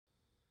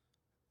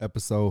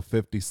Episode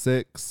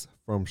 56,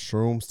 From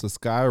Shrooms to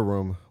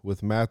Skyrim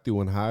with Matthew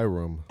and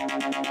Hiram. From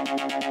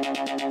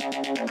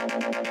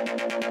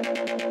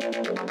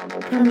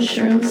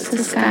Shrooms to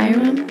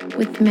Skyrim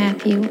with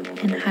Matthew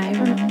and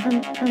Hiram.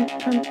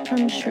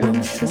 From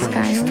Shrooms to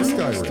Skyrim with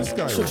Matthew and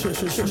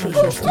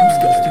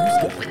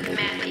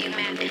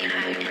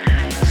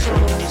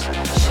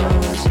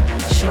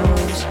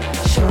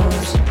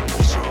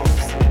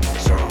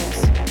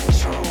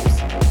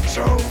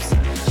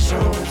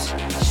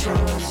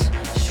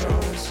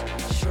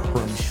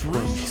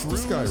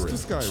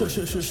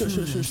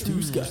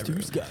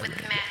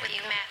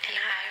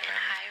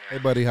Hey,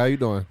 buddy, how you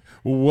doing?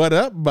 What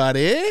up,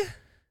 buddy?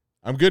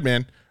 I'm good,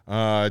 man.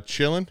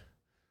 Chilling.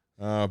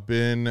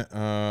 Been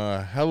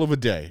a hell of a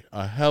day.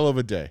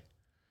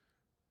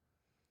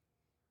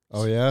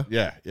 Oh, yeah?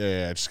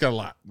 Yeah. Just got a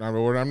lot. I'm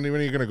not even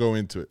going to go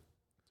into it.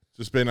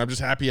 I'm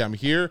just happy I'm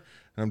here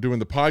and I'm doing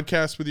the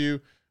podcast with you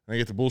and I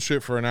get to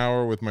bullshit for an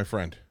hour with my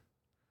friend.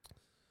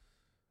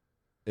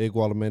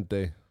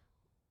 Igualmente.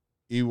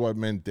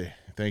 Igualmente.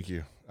 Thank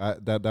you.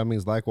 That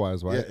means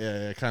likewise, right?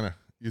 Yeah, kind of.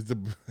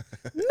 Nailed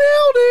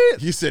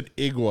it! You said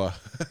igua.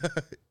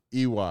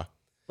 Iwa.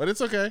 But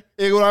it's okay.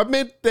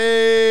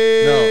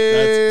 Igualmente! No,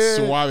 that's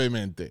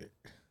suavemente.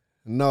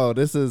 No,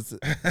 this is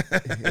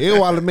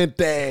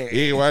igualmente.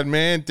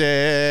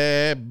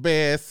 Igualmente,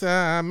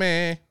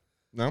 besame.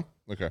 No?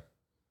 Okay.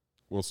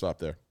 We'll stop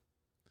there.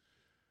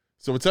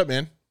 So what's up,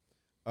 man?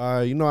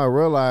 I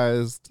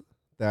realized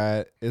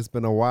that it's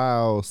been a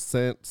while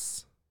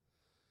since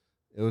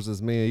it was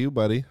just me and you,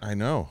 buddy. I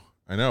know.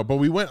 But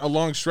we went a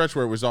long stretch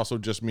where it was also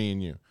just me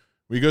and you.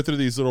 We go through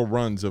these little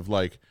runs of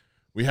like,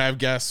 we have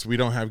guests, we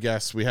don't have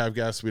guests, we have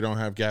guests, we don't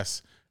have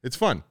guests. It's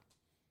fun.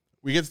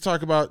 We get to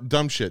talk about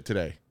dumb shit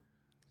today.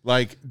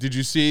 Like, did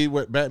you see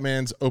what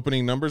Batman's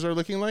opening numbers are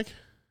looking like?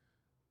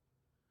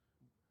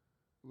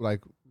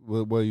 Like,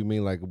 what do you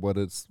mean? Like, what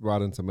its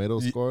Rotten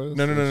Tomatoes score is?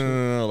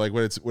 No. Like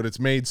what it's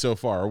made so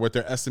far, or what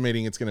they're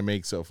estimating it's going to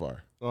make so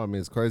far. Oh, I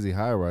mean, it's crazy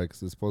high, right?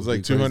 Because it's supposed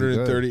It's to like be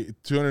crazy good.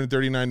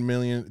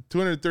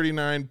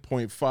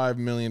 $239.5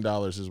 million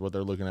is what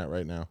they're looking at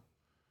right now.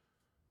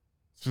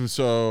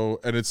 So,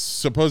 and it's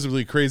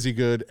supposedly crazy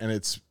good, and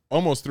it's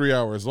almost 3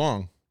 hours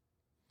long.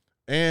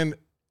 And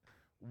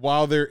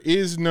while there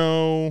is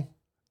no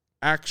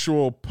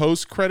actual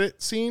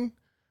post-credit scene,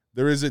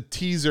 there is a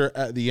teaser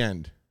at the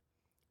end.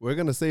 We're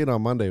gonna see it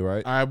on Monday,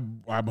 right?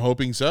 I'm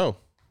hoping so.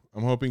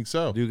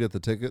 Do you get the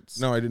tickets?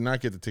 No, I did not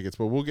get the tickets,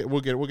 but we'll get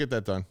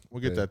that done.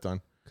 We'll get that done.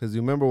 Because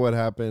you remember what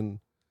happened?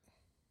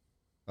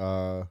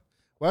 Well,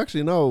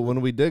 actually, no. When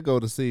we did go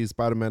to see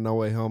Spider-Man: No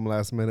Way Home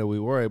last minute, we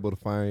were able to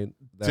find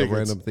that Tickets.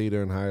 random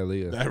theater in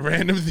Hialeah. That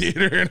random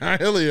theater in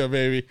Hialeah,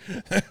 baby.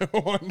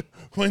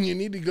 When you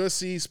need to go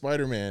see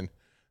Spider-Man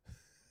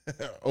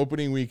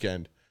opening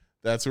weekend,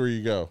 that's where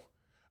you go.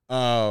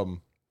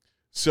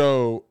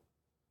 So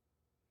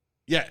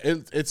yeah,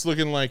 it's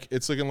looking like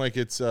it's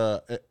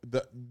the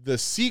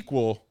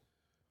sequel.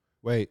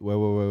 Wait.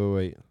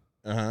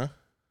 Uh-huh.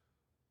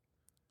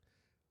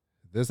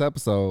 This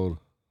episode is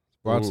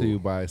brought to you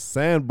by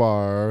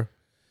Sandbar.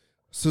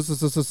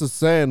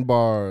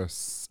 Sandbar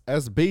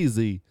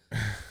SBZ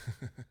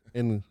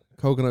in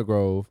Coconut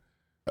Grove,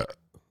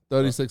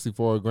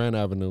 3064 Grand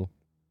Avenue,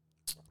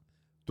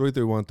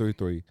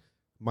 33133,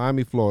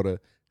 Miami, Florida.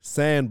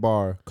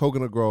 Sandbar,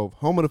 Coconut Grove,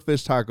 home of the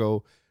fish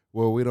taco,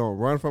 where we don't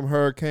run from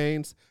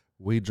hurricanes,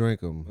 we drink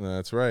them.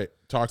 That's right.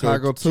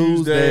 Taco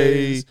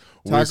Tuesday,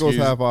 tacos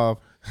half off.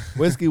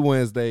 Whiskey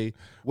Wednesday,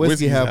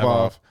 whiskey half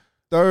off.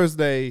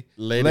 Thursday,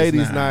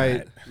 ladies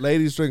night.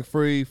 Ladies drink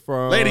free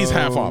from... Ladies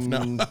half off.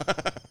 No.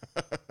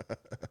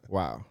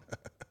 Wow.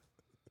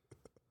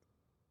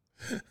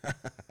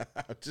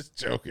 I'm just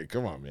joking.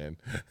 Come on, man.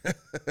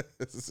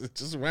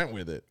 Just went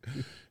with it.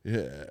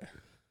 Yeah.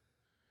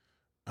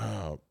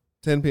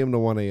 10 p.m. to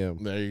 1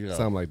 a.m. There you go.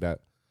 Something like that.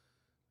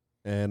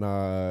 And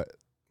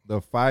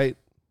the fight,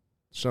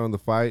 showing the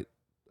fight.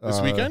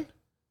 This weekend?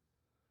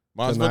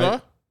 Tonight.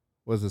 Masvidal?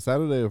 Was it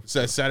Saturday? Or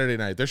Saturday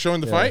night. They're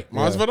showing the Yeah, fight? yeah,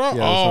 Masvidal?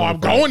 yeah, Oh, I'm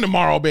the fight. going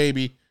tomorrow,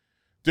 baby.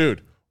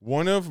 Dude,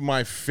 one of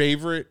my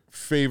favorite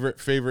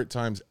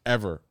times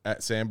ever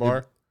at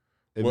Sandbar.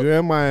 If you're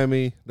in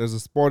Miami, there's a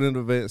sporting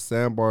event.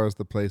 Sandbar is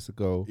the place to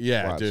go.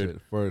 Yeah, watch dude.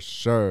 it for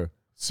sure.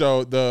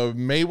 So the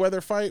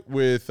Mayweather fight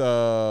with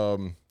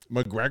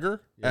McGregor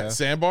Yeah. at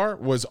Sandbar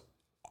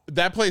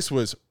that place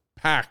was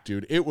packed,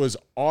 dude. It was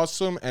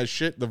awesome as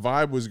shit. The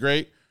vibe was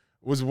great.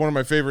 It was one of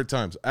my favorite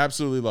times.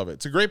 Absolutely love it.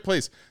 It's a great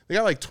place. They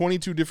got like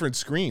 22 different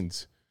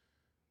screens.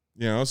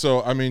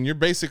 So I mean, you're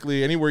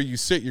basically anywhere you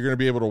sit, you're gonna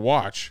be able to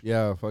watch.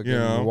 Yeah, fucking You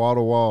know? wall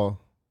to wall.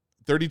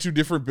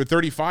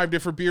 35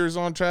 different beers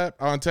on tap.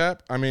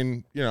 I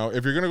mean,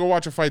 if you're gonna go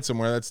watch a fight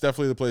somewhere, that's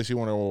definitely the place you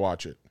want to go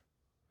watch it.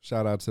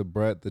 Shout out to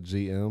Brett, the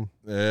GM.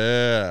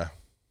 Yeah.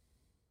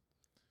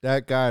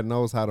 That guy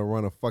knows how to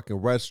run a fucking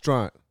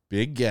restaurant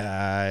Big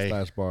guy.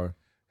 / bar.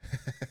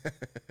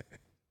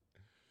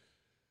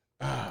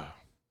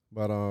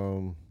 But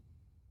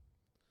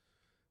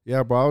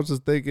yeah, bro, I was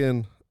just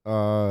thinking,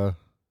 like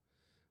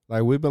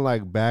we've been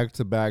like back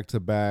to back to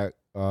back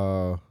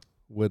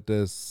with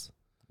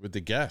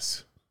the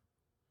guests.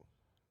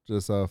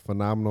 Just a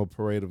phenomenal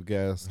parade of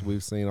guests.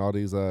 We've seen all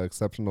these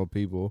exceptional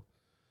people,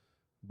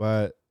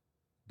 but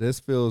this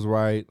feels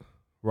right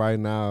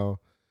now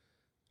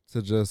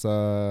to just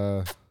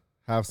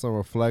have some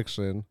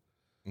reflection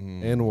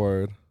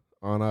inward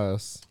on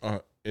us.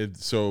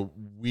 So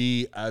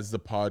we, as the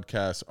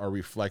podcast, are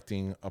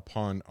reflecting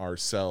upon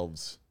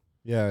ourselves.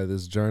 Yeah,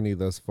 this journey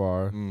thus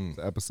far. It's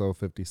episode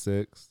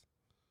 56.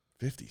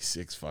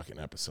 56 fucking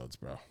episodes,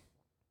 bro.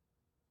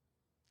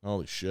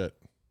 Holy shit.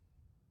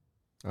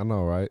 I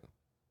know, right?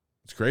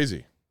 It's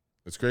crazy.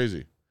 It's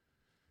crazy.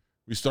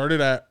 We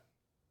started at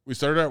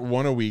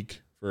one a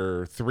week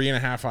for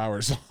 3.5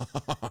 hours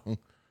long.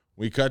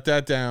 We cut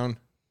that down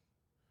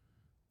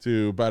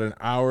to about an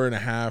hour and a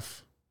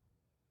half.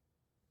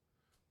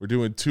 We're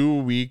doing 2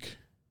 a week.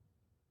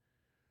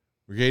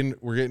 We're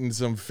getting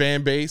some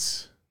fan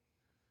base.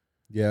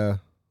 Yeah.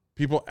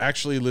 People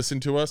actually listen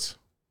to us.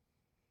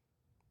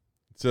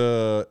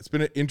 It's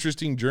been an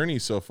interesting journey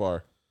so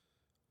far.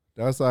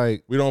 That's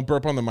like, we don't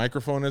burp on the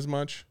microphone as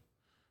much.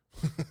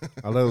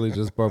 I literally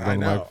just burped on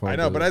the microphone. I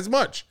know, but as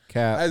much.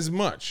 Cap. As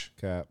much.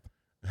 Cap.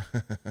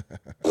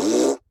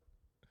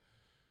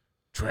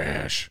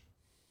 Trash.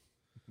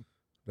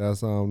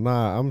 That's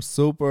I'm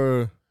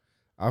super.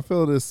 I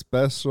feel this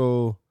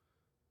special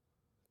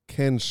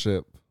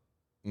kinship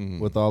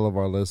with all of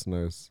our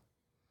listeners.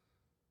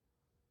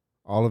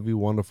 All of you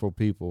wonderful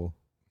people.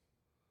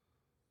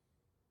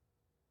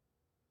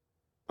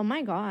 Oh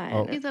my God.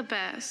 Oh. You're the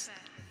best.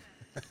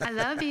 I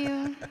love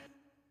you.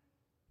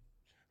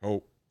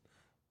 Oh,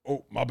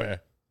 my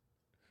bad.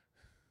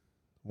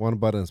 One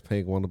button's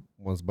pink,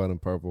 one's button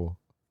purple.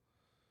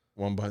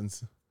 One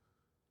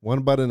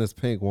button is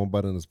pink, one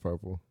button is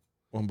purple.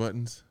 One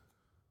buttons.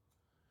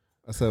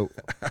 I said,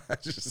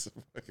 just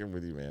fucking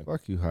with you, man.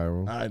 Fuck you,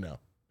 Hiram. I know.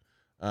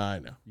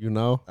 You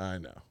know? I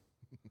know.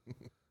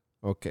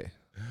 Okay.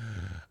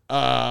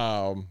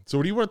 So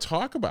what do you want to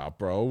talk about,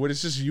 bro? What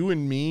is just you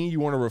and me? You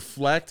want to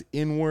reflect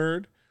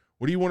inward?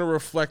 What do you want to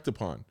reflect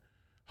upon?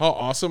 How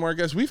awesome our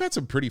guests? We've had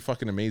some pretty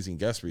fucking amazing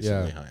guests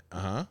recently.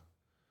 Yeah.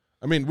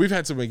 I mean, we've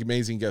had some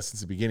amazing guests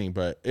since the beginning,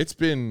 but it's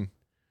been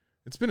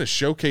a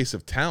showcase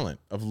of talent,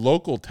 of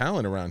local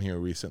talent around here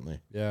recently.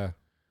 Yeah.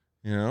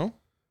 You know?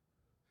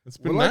 It's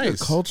been We're nice.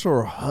 like a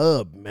cultural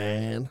hub,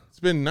 man. It's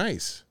been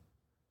nice.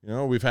 You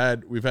know, we've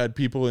had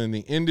people in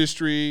the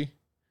industry.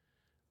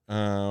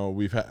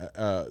 We've had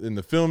in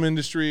the film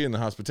industry, in the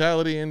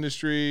hospitality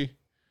industry.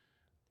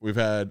 We've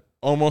had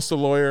almost a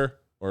lawyer,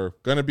 or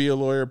gonna be a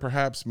lawyer,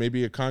 perhaps,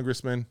 maybe a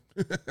congressman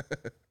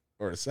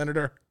or a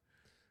senator.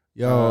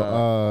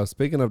 Yo,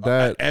 speaking of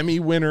that, Emmy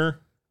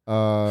winner.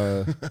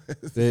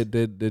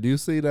 Did you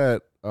see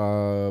that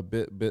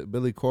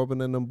Billy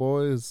Corbin and them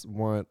boys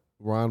want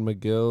Ron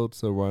McGill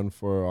to run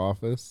for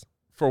office?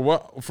 For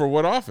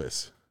what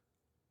office?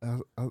 I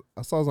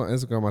saw it on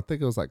Instagram. I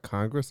think it was like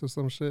Congress or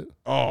some shit.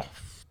 Oh,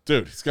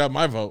 dude, he's got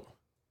my vote.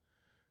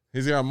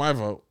 He's got my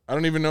vote. I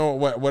don't even know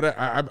what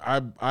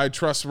I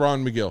trust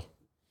Ron McGill.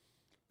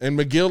 And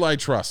McGill I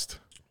trust.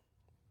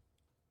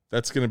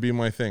 That's going to be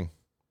my thing.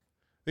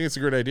 I think it's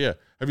a great idea.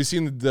 Have you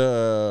seen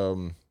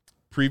the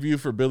preview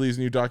for Billy's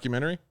new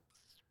documentary?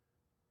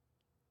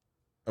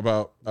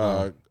 About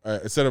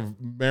instead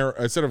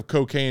of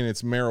cocaine,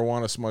 it's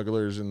marijuana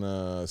smugglers in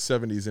the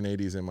 70s and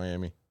 80s in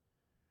Miami.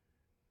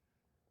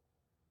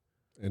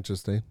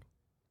 Interesting.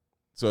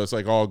 So it's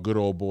like all good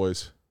old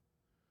boys.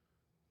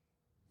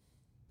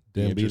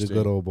 Damn, be the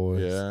good old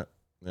boys.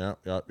 Yeah.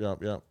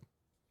 Yep.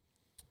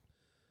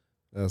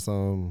 That's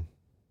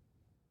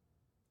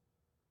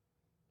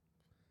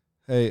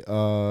Hey,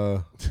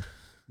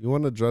 you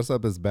want to dress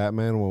up as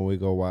Batman when we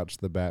go watch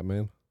the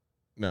Batman?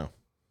 No.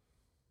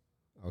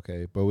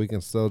 Okay, but we can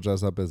still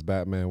dress up as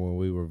Batman when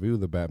we review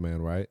the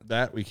Batman, right?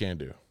 That we can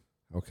do.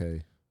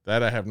 Okay.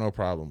 That I have no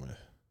problem with.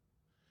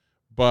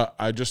 But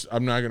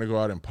I'm not going to go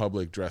out in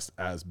public dressed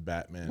as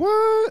Batman.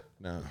 What?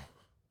 No.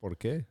 ¿Por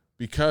qué?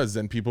 Because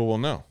then people will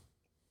know.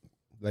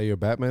 That you're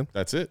Batman?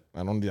 That's it.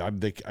 I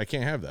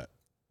can't have that.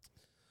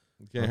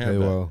 Can't okay, have that.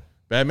 Well,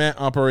 Batman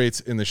operates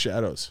in the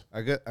shadows.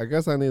 I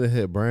guess I need to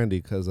hit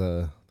Brandy because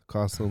the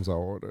costumes are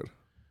ordered.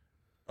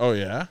 Oh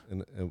yeah,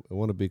 and I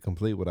want to be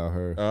complete without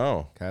her.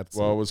 Oh, cat suit.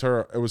 Well, it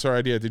was her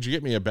idea. Did you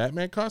get me a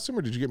Batman costume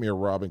or did you get me a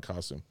Robin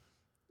costume?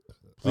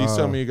 Please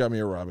tell me you got me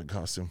a Robin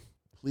costume.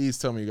 Please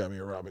tell me you got me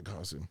a Robin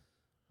costume.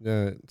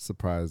 Yeah,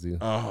 surprise you.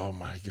 Oh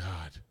my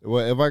God.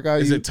 Well, if I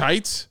got Is it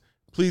tights?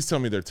 Please tell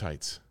me they're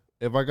tights.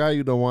 If I got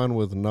you the one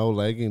with no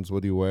leggings,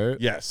 would you wear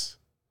it? Yes.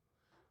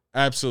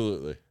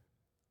 Absolutely.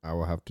 I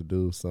will have to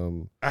do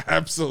some.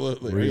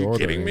 Absolutely. Are you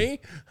kidding me?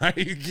 Are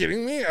you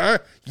kidding me?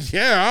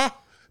 Yeah.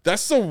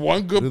 That's the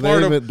one good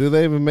Do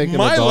they even make an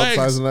adult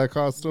size in that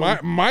costume?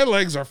 My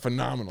legs are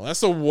phenomenal. That's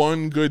the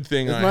one good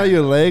thing. It's not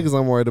your legs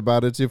I'm worried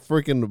about. It's your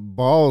freaking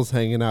balls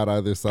hanging out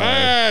either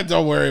side.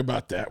 Don't worry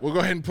about that. We'll go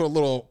ahead and put a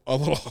little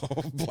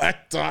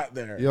black dot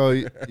there. Yo,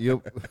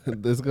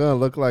 it's gonna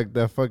look like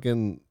that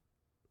fucking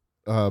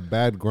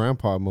Bad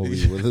Grandpa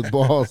movie with his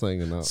balls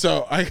hanging out.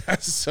 So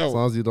As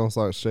long as you don't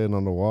start shitting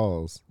on the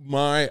walls.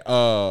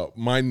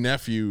 my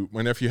nephew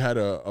had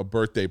a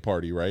birthday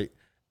party, right?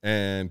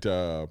 And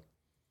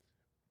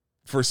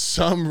for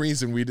some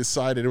reason we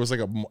decided it was like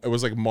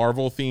a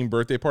Marvel themed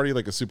birthday party,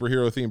 like a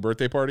superhero themed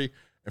birthday party.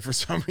 And for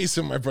some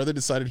reason my brother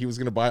decided he was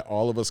going to buy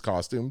all of us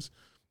costumes.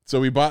 So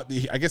we bought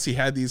I guess he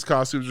had these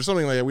costumes or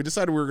something like that. We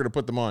decided we were going to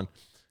put them on.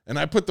 And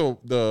I put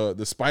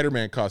the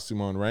Spider-Man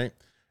costume on, right?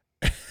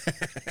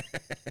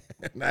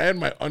 And I had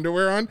my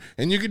underwear on,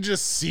 and you could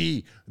just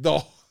see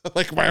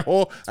my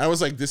whole. I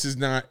was like, "This is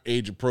not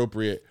age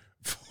appropriate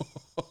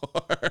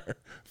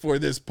for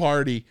this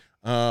party.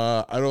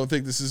 I don't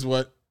think this is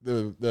what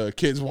the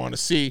kids want to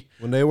see."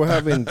 When they were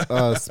having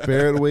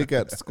Spirit Week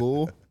at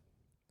school,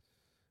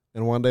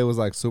 and one day was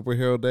like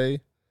Superhero Day,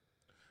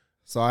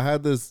 so I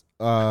had this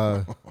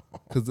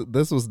because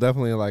this was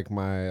definitely like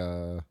my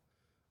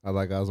I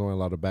was wearing a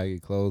lot of baggy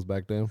clothes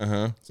back then.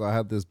 So I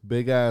had this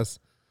big ass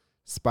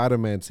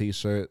Spider-Man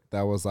t-shirt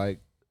that was like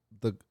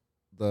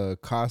the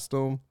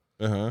costume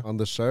on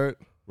the shirt,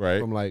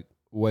 right, from like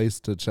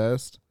waist to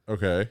chest.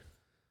 Okay.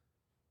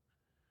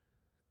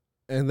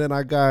 And then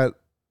I got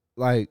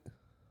like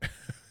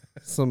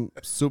some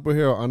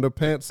superhero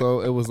underpants,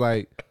 so it was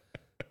like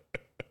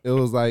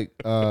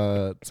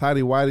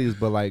tidy whities,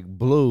 but like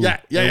blue,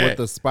 with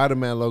the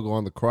Spider-Man logo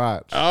on the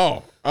crotch.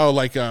 Oh,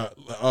 like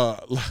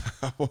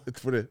what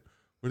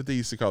did they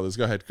used to call this?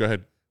 Go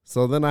ahead.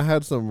 So then I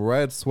had some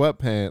red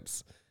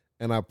sweatpants,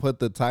 and I put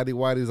the tidy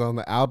whities on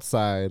the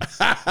outside.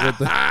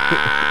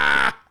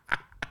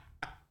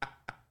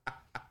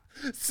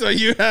 So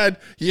you had,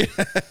 and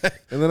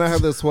then I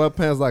had the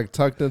sweatpants like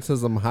tucked into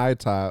some high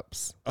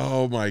tops.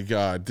 Oh my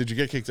God! Did you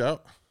get kicked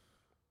out?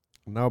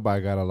 No, but I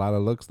got a lot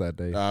of looks that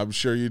day. I'm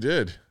sure you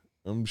did.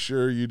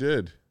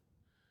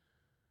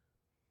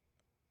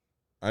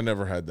 I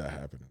never had that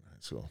happen in high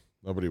school.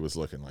 Nobody was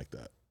looking like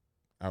that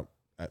out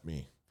at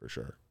me, for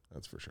sure.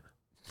 That's for sure.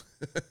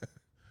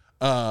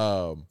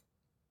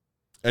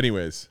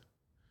 Anyways,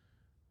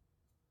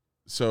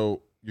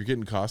 so you're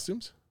getting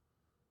costumes?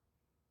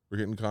 We're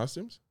getting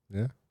costumes?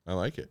 Yeah. I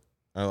like it.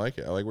 I like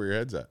where your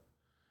head's at.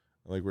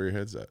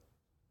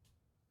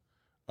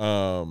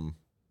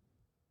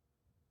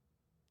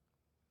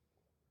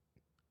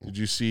 Did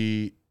you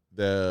see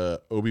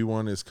the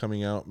Obi-Wan is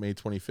coming out May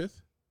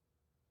 25th?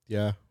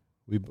 Yeah.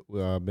 We've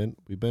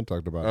been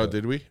talked about. Oh, that.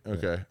 did we?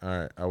 Okay. Yeah. All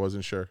right. I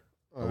wasn't sure.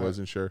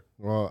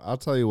 Well, I'll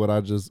tell you what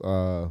I just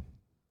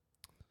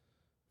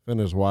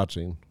finished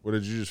watching. What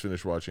did you just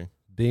finish watching?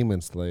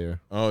 Demon Slayer.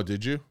 Oh,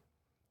 did you? It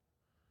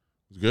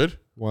was good?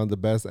 One of the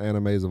best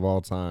animes of all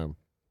time.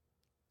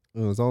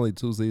 And there's only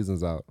 2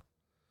 seasons out.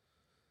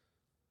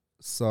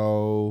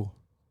 So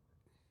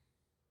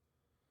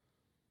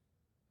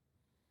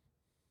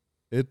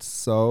it's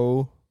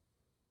so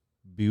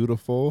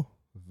beautiful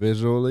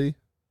visually,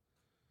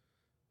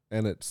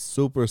 and it's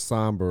super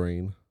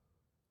sombering.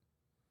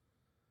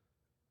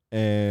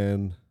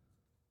 And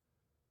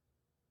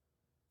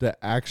the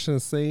action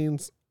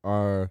scenes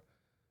are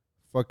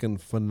fucking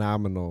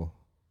phenomenal.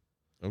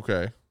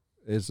 Okay.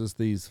 It's just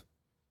these.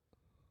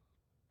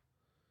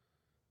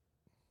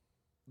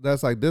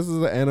 That's like, this is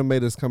an anime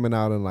that's coming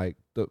out in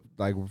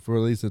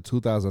released in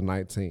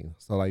 2019.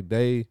 So like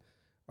they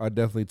are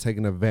definitely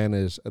taking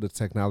advantage of the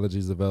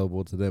technologies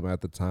available to them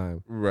at the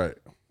time, right,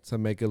 to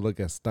make it look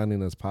as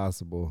stunning as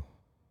possible.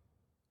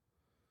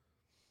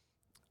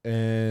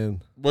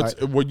 And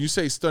when you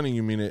say stunning,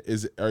 you mean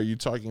are you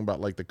talking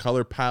about like the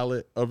color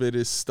palette of it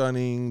is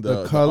stunning?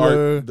 The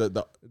color,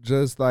 the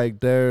just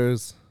like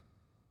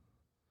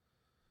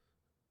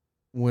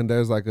when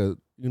there's like a,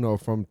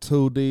 from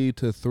 2D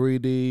to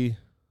 3D.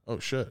 Oh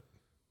shit.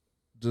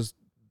 Just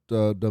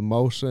the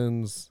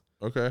motions.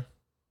 Okay.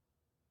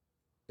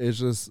 It's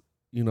just,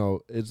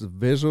 it's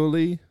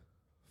visually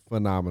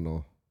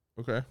phenomenal.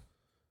 Okay.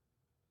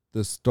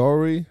 The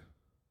story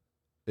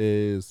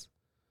is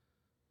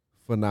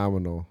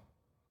phenomenal.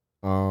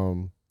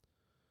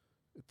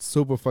 It's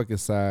super fucking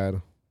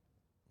sad.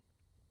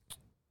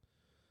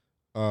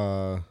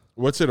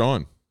 What's it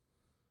on?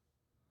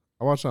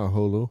 I watched it on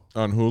Hulu.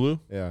 On Hulu?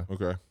 Yeah.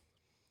 Okay.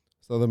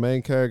 So the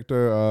main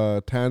character,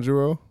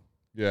 Tanjiro.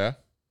 Yeah.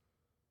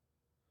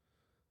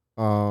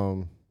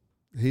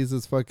 He's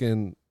this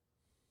fucking,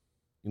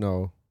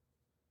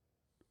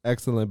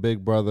 excellent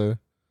big brother.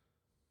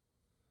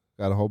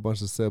 Got a whole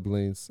bunch of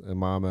siblings and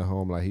mom at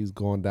home. Like, he's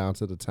going down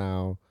to the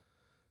town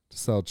to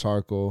sell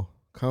charcoal.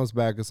 Comes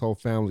back, his whole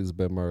family's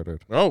been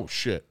murdered. Oh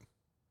shit.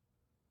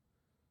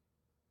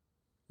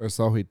 Or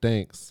so he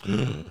thinks.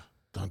 Dun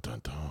dun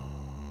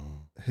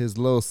dun. His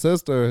little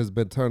sister has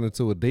been turned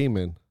into a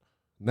demon,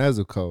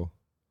 Nezuko.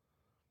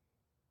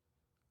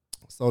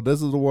 So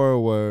this is the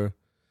world where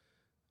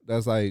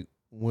that's like,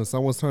 when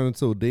someone's turned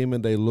into a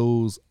demon, they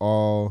lose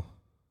all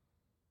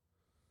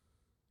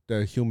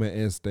their human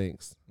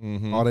instincts.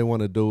 Mm-hmm. All they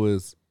want to do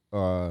is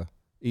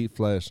eat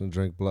flesh and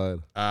drink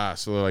blood.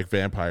 So they're like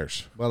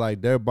vampires. But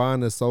like, their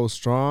bond is so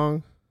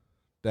strong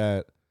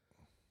that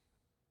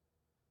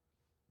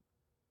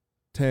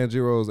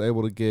Tanjiro is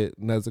able to get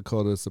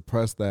Nezuko to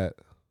suppress that,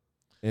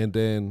 and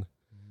then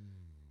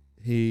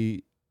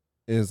he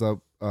ends up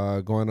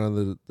going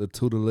under the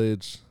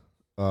tutelage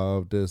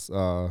of this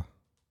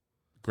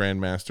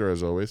Grandmaster,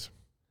 as always.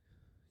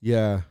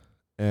 yeah,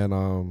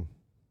 and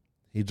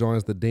he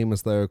joins the Demon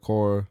Slayer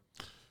Corps.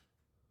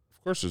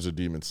 Of course, there's a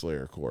Demon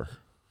Slayer Corps.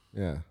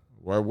 Yeah,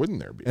 Why wouldn't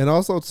there be? and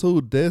also too,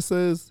 this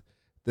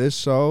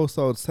show,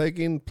 so it's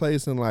taking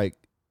place in like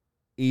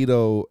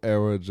Edo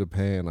era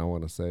Japan, I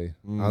want to say.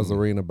 I was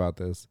reading about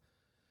this.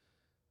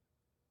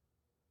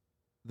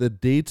 The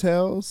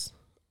details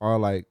are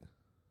like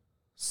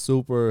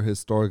super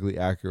historically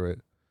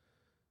accurate.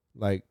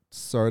 Like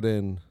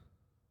certain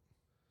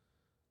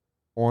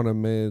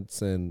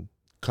ornaments and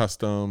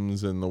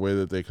Customs and the way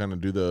that they kind of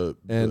do the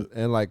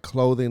and like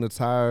clothing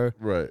attire.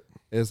 right.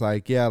 It's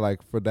like, yeah,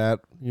 like for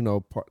that, you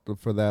know,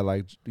 for that,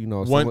 like, you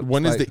know,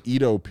 When is like, the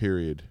Edo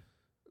period?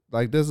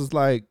 like this is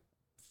like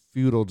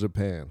feudal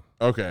Japan.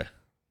 Okay.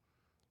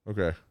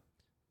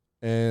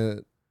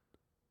 And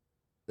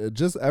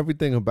just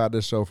everything about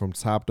this show from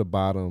top to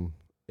bottom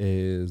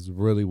is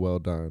really well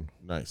done.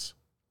 Nice.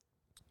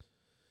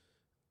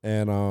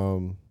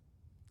 And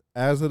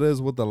as it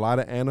is with a lot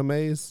of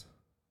animes,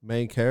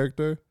 main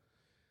character,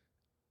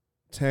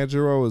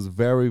 Tanjiro is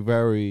very,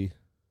 very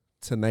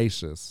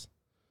tenacious.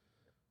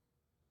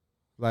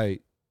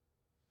 Like,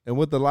 and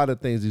with a lot of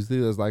things, you see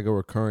there's like a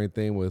recurring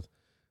theme with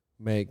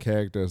main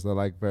characters. They're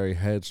like very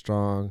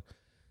headstrong,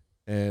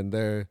 and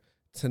their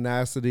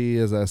tenacity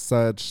is as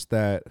such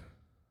that,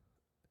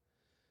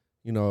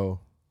 you know,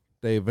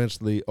 they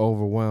eventually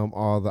overwhelm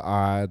all the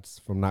odds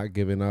from not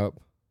giving up.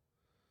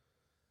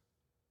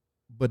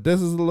 But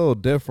this is a little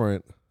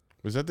different.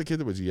 Was that the kid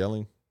that was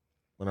yelling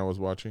when I was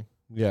watching?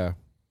 Yeah.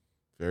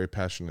 Very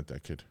passionate,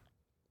 that kid.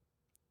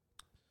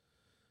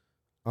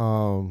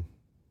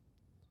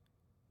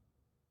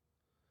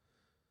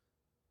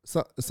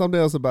 So something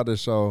else about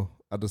this show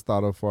I just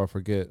thought of before I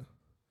forget.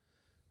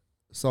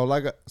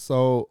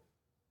 So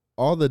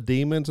all the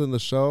demons in the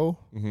show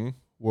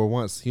were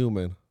once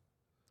human,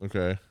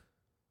 Okay.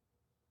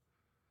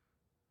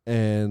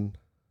 and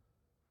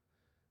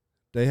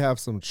they have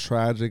some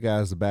tragic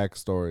ass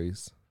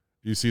backstories.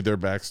 You see their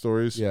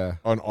backstories? Yeah,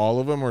 On all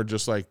of them, or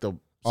just like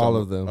all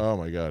of them. Oh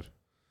my god.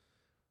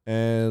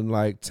 And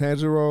like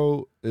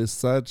Tanjiro is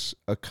such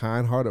a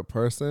kind-hearted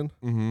person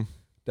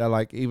that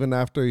like even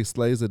after he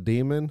slays a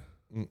demon,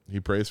 He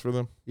prays for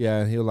them.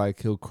 yeah,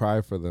 he'll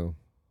cry for them.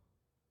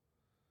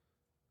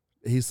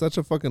 He's such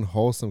a fucking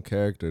wholesome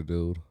character,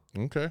 dude.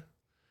 Okay.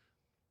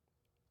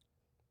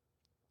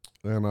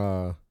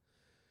 And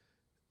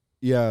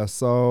yeah,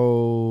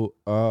 so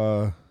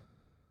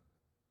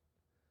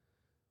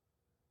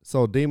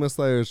Demon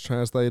Slayer is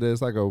translated,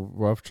 it's like a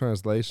rough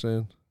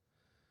translation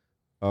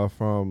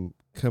from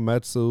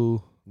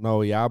Kimetsu no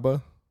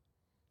Yaiba.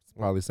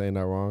 Probably saying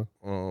that wrong.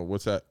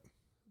 What's that?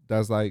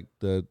 That's like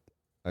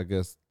I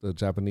guess the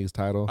Japanese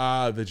title.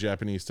 The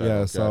Japanese title. Yeah,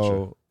 Gotcha.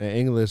 so in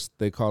English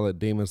they call it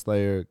Demon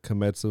Slayer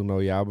Kimetsu no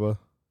Yaiba.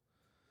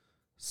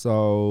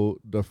 So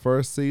the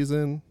first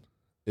season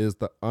is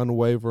the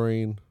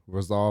Unwavering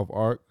Resolve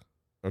arc,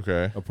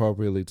 Okay.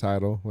 appropriately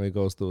titled, when he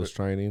goes through his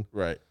training.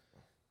 Right.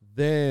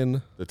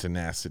 Then The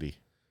tenacity.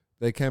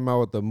 they came out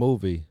with the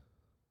movie,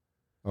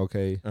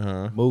 okay,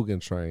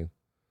 Mugen Train.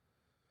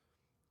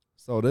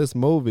 So this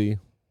movie,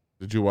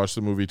 Did you watch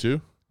the movie too?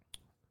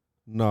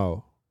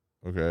 no,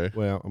 Okay.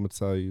 well, I'm gonna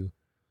tell you.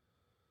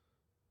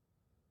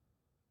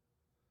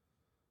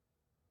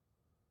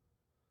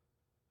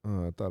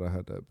 I thought I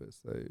had that bit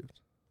saved.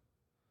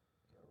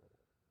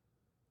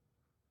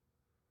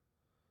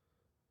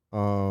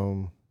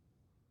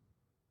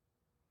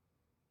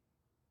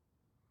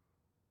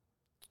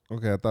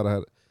 Okay, I thought I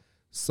had.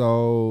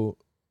 So,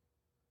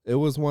 it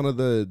was one of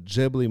the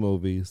Ghibli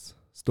movies,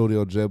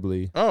 Studio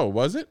Ghibli. Oh,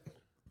 was it?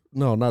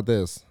 No, not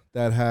this.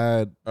 That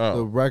had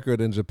the record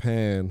in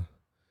Japan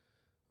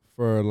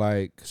for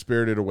like,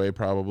 Spirited Away,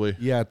 probably.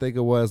 yeah, I think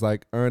it was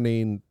like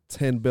earning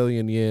 10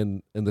 billion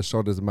yen in the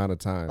shortest amount of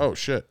time. Oh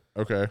shit.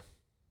 Okay.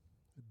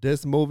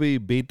 This movie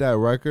beat that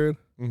record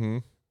Mm-hmm.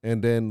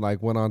 and then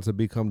like went on to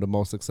become the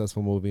most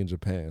successful movie in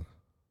Japan.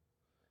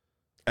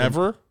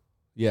 Ever?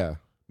 Yeah,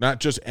 Not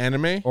just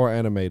anime? or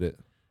animated.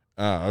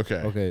 Oh, okay.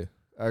 Okay.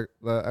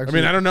 Actually, I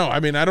mean, I don't know. I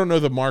don't know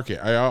the market.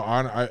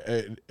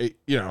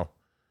 You know,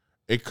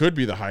 it could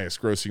be the highest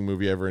grossing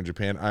movie ever in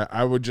Japan.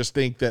 I would just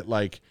think that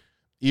like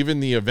even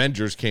the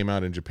Avengers came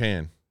out in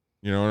Japan.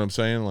 You know what I'm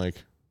saying? Like,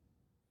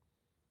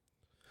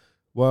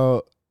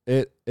 well,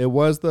 it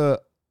was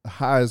the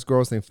highest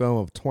grossing film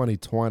of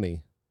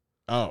 2020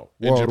 oh,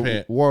 in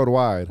Japan.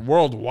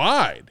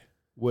 worldwide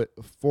with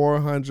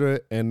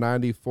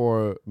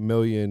 494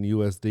 million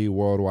USD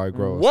worldwide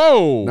gross.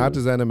 Whoa! Not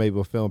just anime,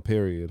 but film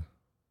period.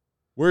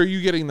 Where are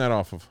you getting that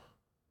off of?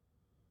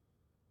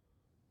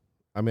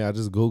 I mean, I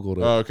just Googled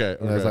it. Oh, okay.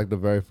 And that's like the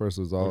very first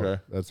result.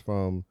 Okay. That's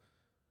from.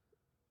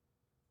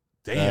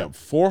 Damn,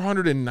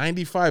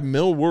 495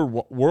 mil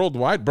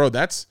worldwide, bro.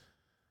 That's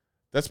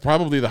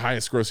probably the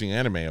highest grossing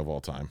anime of all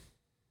time.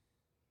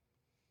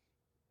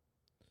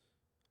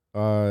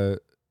 uh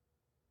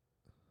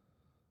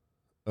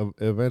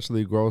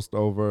eventually grossed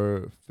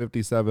over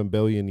 57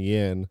 billion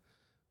yen,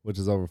 which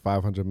is over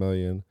 500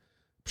 million,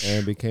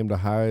 and became the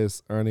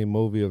highest earning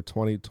movie of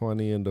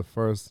 2020 and the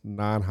first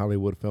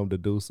non-Hollywood film to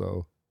do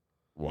so.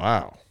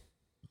 Wow.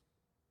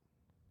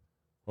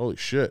 Holy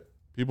shit.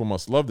 People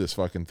must love this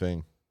fucking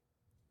thing.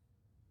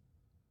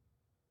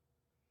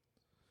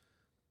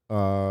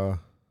 But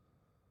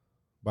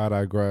I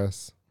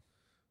digress.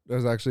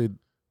 There's actually,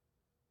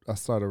 I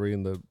started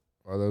reading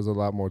there's a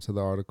lot more to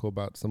the article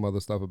about some other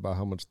stuff about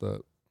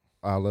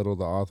how little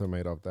the author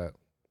made off that.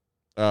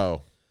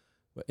 Oh,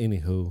 But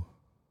anywho,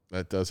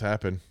 that does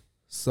happen.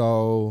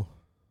 so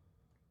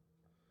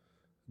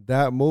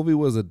that movie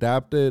was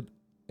adapted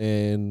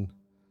into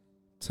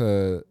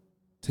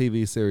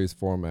TV series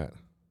format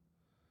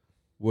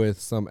with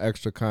some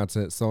extra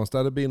content. So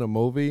instead of being a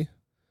movie,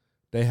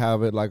 they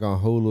have it like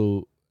on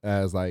Hulu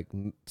as like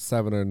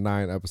 7 or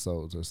 9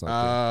 episodes or something.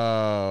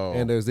 Oh.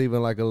 And there's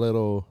even like a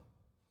little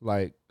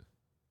like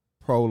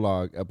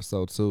prologue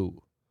episode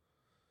too.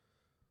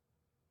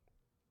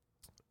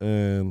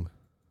 And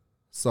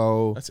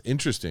so That's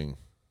interesting.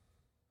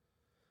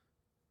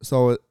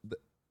 so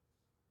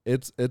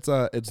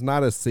it's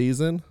not a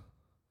season,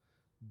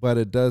 but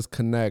it does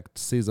connect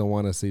season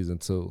 1 and season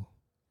 2.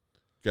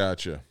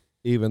 Gotcha.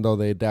 Even though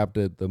they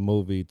adapted the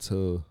movie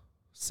to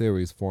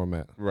series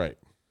format. Right.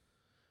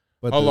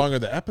 But How long are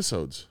the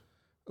episodes?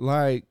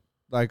 Like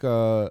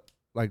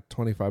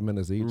 25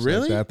 minutes each. like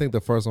Really? that. I think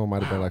the first one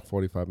might have been Wow. like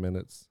 45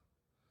 minutes.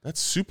 That's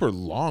super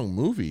long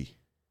movie.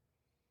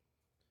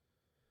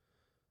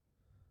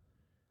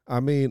 I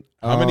mean,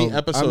 How many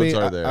episodes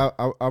are there?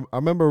 I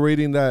remember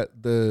reading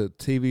that the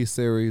TV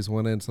series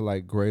went into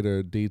like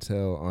greater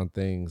detail on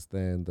things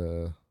than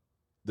the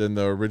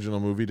original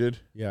movie did?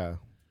 yeah.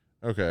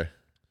 Okay.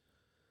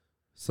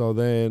 So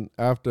then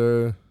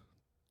after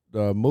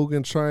the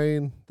Mugen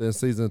Train, then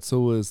season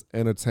 2 is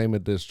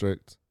Entertainment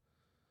District,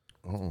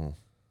 Oh.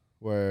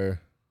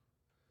 where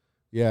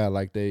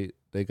like they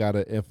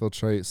gotta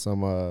infiltrate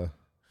some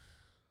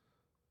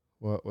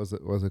what was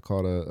it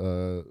called,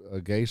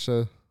 a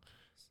geisha?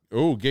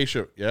 Oh,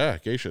 geisha. Yeah,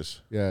 geishas.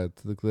 Yeah,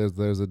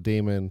 there's a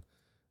demon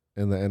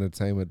in the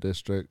Entertainment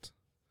District.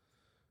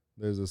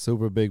 There's a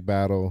super big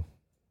battle.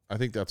 I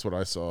think that's what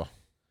I saw.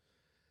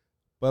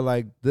 But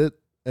like this,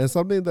 and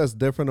something that's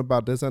different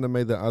about this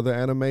anime than other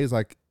animes,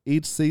 like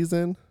each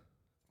season,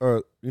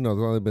 or there's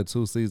only been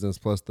 2 seasons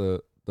plus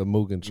the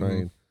Mugen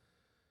Train.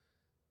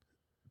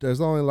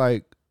 There's only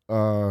like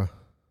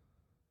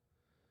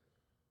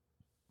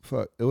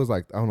it was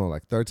like, I don't know,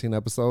 like 13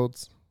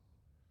 episodes.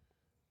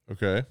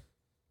 Okay.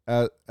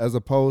 As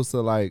opposed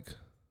to like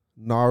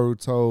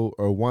Naruto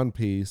or One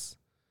Piece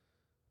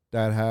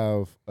that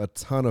have a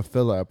ton of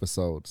filler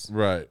episodes.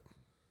 Right.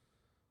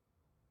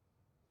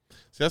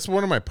 See, that's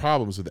one of my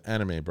problems with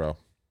anime, bro.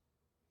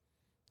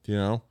 You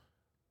know,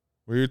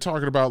 where you're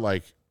talking about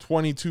like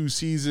 22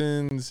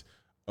 seasons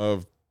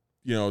of,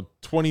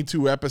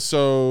 22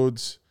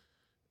 episodes,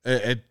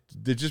 it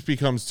just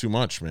becomes too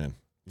much, man.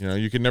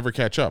 You can never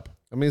catch up.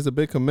 I mean, it's a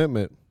big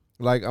commitment.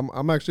 Like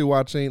I'm actually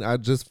watching. I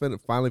just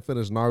finally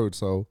finished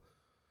Naruto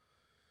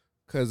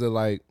because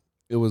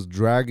it was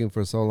dragging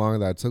for so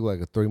long that I took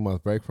like a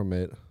 3-month break from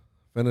it.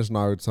 Finished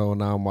Naruto, and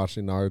now I'm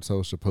watching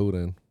Naruto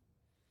Shippuden.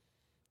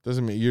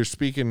 Doesn't mean you're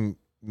speaking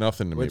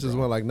nothing to me, Which is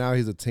bro. when like now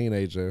he's a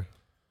teenager,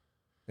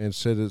 and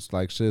shit is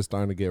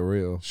starting to get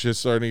real. Shit's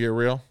starting to get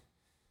real.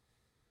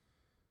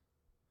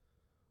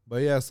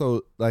 But yeah,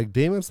 so like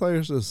Demon Slayer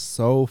is just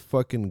so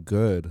fucking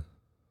good.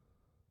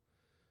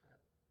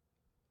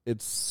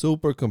 It's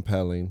super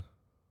compelling.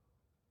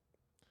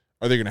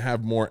 Are they gonna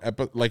have more are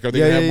they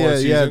gonna have more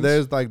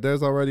seasons?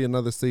 There's already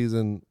another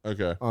season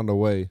Okay. on the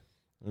way.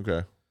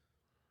 Okay.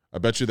 I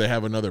bet you they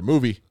have another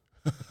movie.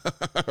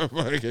 I'll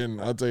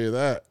tell you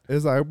that.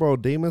 It's like, bro,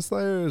 Demon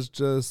Slayer is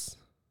just,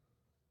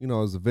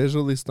 it's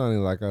visually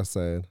stunning, like I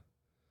said.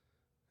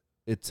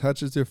 It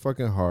touches your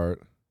fucking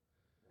heart.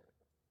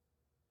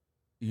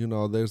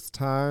 There's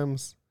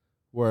times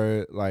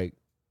where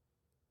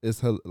it's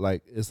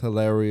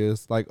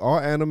hilarious. Like all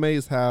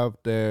animes have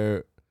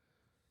their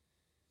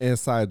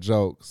inside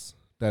jokes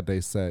that they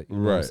say. You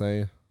know what I'm Right.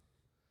 saying?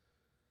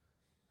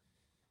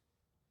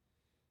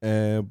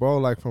 And bro,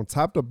 like from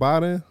top to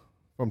bottom,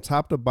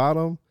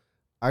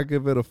 I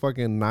give it a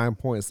fucking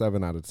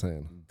 9.7 out of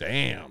 10.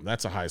 Damn,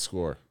 that's a high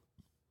score.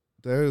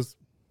 There's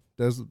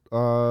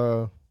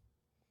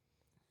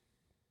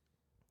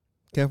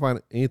can't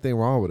find anything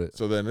wrong with it.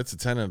 So then it's a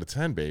 10 out of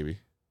 10, baby.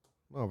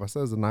 No, if I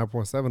said it's a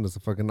 9.7, it's a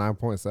fucking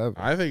 9.7.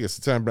 I think it's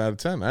a 10 out of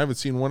 10. I haven't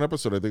seen one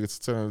episode. I think it's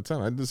a 10 out of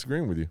 10. I'm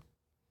disagreeing with you.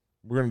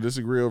 We're going to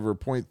disagree over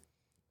 0.03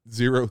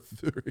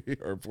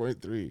 or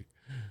 0.3.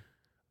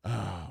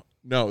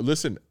 No,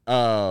 listen.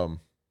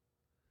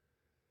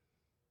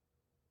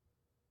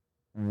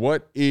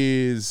 What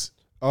is...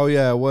 Oh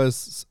yeah, it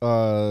was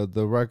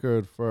the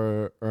record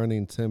for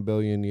earning 10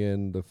 billion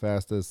yen, the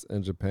fastest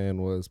in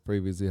Japan, was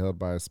previously held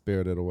by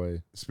Spirited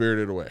Away.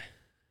 Spirited Away.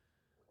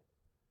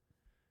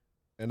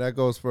 And that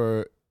goes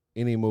for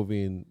any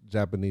movie in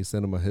Japanese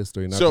cinema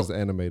history, not So- just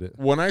animated.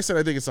 When I said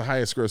I think it's the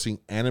highest grossing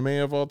anime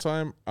of all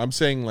time, I'm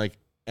saying like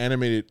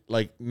animated,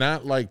 like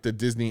not like the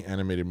Disney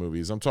animated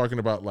movies. I'm talking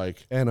about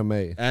like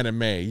Anime.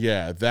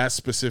 yeah, that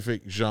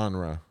specific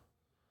genre.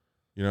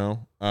 You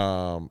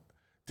know,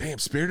 damn,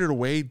 Spirited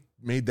Away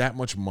made that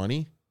much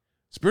money.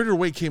 Spirited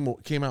Away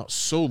came out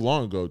so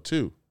long ago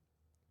too.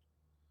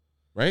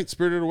 Right?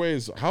 Spirited Away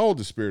is, how old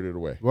is Spirited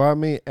Away? Well, I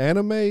mean,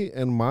 anime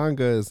and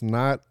manga is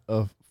not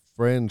a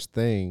fringe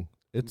thing.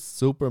 It's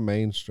super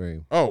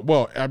mainstream. Oh,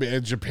 well, I mean,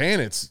 in Japan,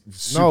 it's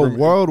No, super,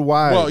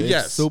 worldwide. Well, it's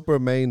yes. super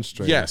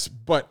mainstream. yes,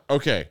 but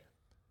okay.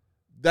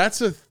 That's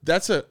a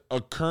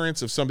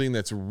occurrence of something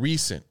that's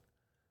recent.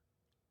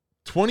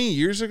 20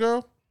 years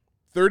ago,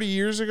 30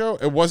 years ago,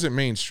 it wasn't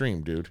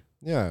mainstream, dude.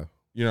 Yeah.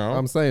 You know?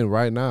 I'm saying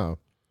right now.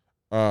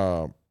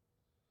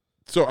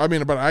 So I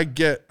mean, but I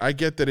get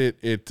that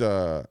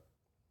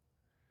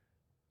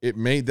it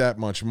made that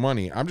much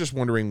money. I'm just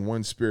wondering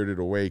when Spirited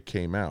Away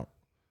came out.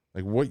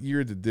 Like, what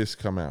year did this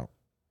come out?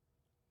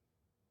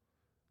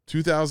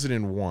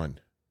 2001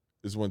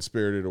 is when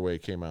Spirited Away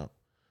came out.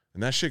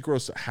 And that shit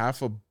grossed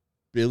 $500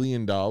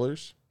 million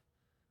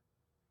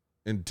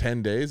in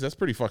 10 days. That's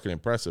pretty fucking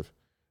impressive.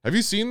 Have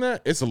you seen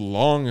that? It's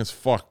long as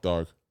fuck,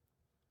 dog.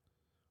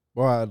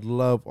 Boy, I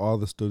love all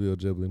the Studio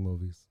Ghibli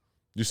movies.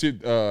 You see,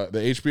 the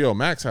HBO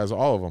Max has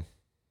all of them.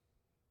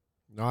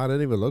 No, I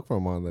didn't even look for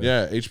them on there.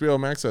 Yeah, HBO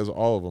Max has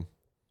all of them.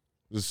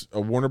 This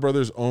Warner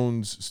Brothers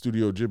owns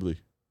Studio Ghibli.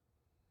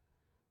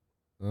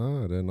 Oh,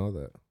 I didn't know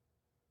that.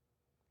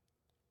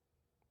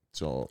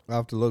 So I'll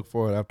have to look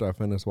for it after I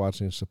finish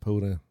watching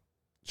Shippuden.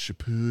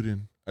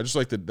 Shippuden. I just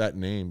like that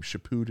name,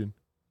 Shippuden.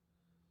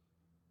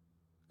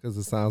 Because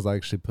it sounds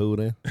like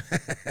Shippuden.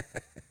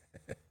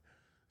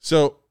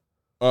 So,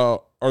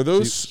 are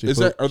those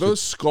Ship- are those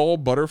skull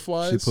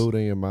butterflies Shippuden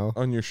in your mouth.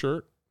 on your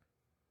shirt?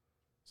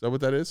 Is that what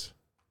that is?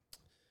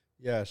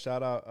 Yeah,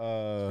 shout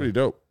out Pretty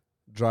dope.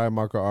 Dry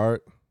Marker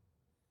Art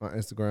on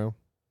Instagram.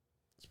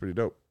 It's pretty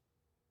dope.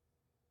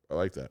 I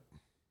like that.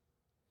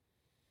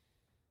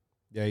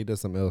 Yeah, he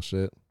does some ill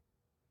shit.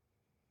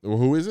 Well,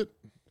 who is it?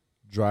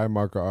 Dry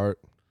Marker Art.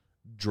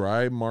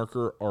 Dry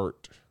Marker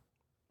Art.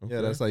 Yeah,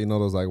 Okay. that's how you know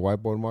those like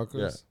whiteboard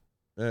markers.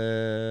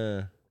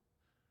 Yeah.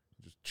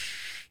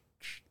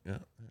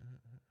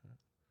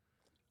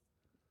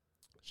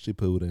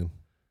 Shippuden.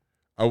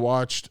 I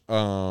watched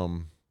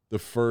the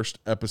first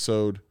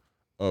episode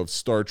of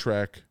Star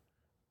Trek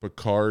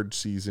Picard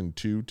season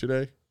 2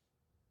 today.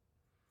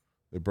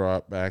 They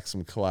brought back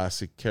some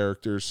classic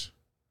characters.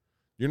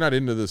 You're not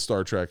into the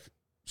Star Trek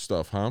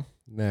stuff, huh?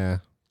 Nah.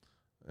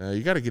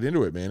 You got to get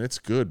into it, man. It's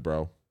good,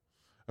 bro.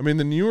 I mean,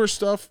 the newer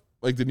stuff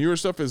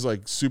is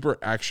like super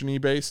action-y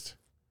based.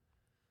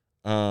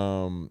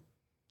 And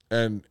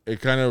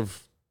it kind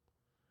of,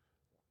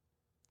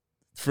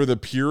 for the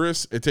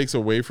purists, it takes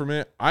away from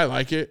it. I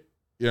like it.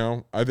 You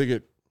know, I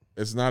think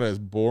it's not as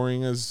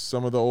boring as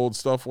some of the old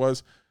stuff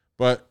was.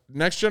 But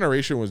Next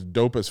Generation was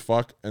dope as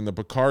fuck, and the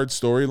Picard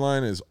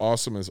storyline is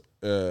awesome as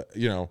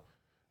you know,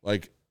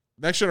 like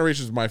Next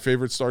Generation is my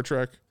favorite Star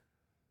Trek.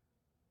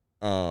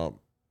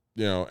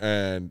 You know,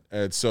 and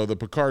so the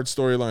Picard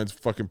storyline's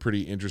fucking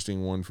pretty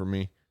interesting one for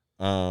me.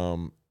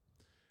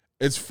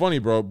 It's funny,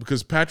 bro,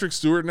 because Patrick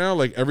Stewart now,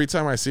 like every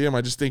time I see him,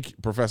 I just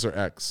think Professor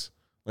X.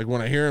 Like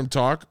when I hear him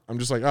talk, I'm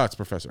just like, oh, it's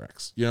Professor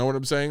X. You know what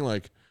I'm saying?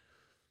 Like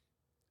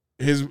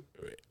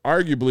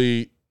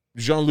arguably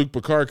Jean-Luc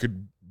Picard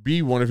could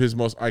be one of his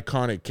most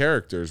iconic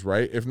characters,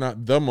 right? If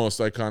not the most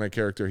iconic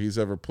character he's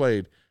ever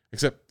played,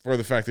 except for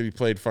the fact that he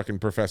played fucking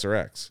Professor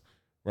X,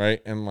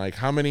 right? And like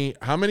how many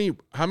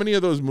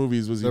of those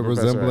movies was he? The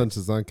Professor resemblance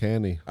X? is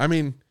uncanny. I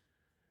mean,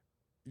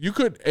 you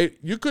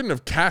couldn't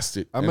have cast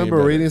it. I any remember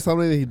better. reading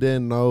something that he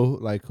didn't know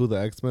like who the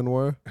X-Men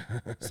were.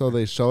 So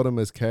they showed him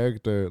his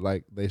character,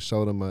 like they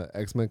showed him an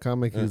X-Men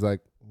comic. He's like,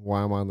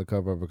 why am I on the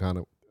cover of a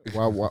comic?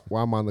 Why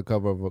am I on the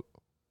cover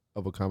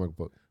of a comic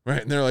book?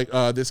 Right, and they're like,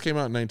 this came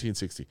out in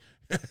 1960.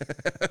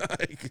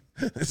 Like,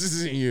 this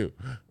isn't you,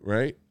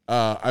 right?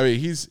 I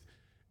mean,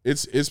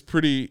 it's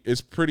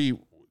pretty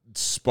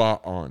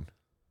spot on,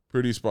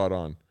 pretty spot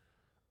on.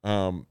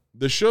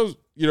 The shows,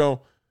 you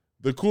know,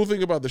 the cool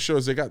thing about the show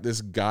is they got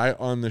this guy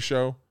on the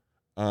show.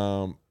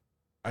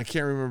 I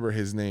can't remember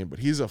his name, but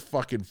he's a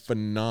fucking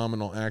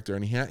phenomenal actor,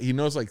 and he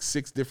knows like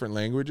 6 different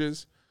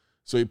languages,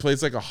 so he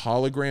plays like a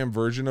hologram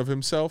version of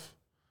himself.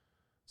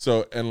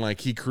 So, and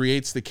like he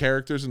creates the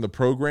characters and the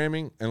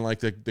programming, and like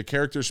the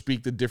characters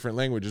speak the different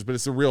languages, but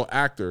it's a real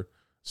actor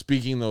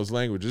speaking those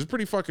languages. It's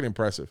pretty fucking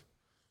impressive.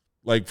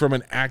 Like from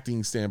an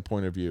acting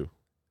standpoint of view.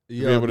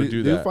 Yeah, be able to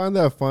do Do that. you find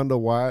that fun to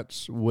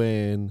watch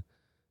when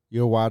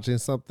you're watching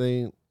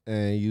something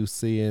and you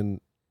seeing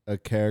a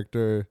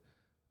character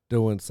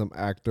doing some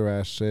actor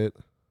ass shit?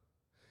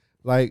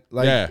 Like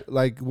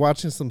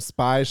watching some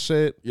spy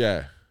shit,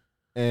 Yeah.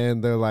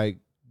 and they're like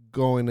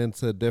going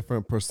into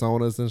different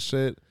personas and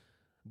shit.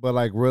 But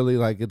like really,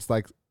 like it's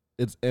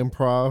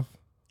improv.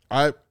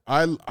 I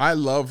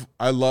love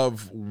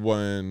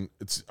when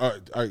it's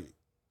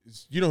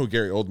you know who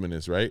Gary Oldman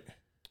is, right?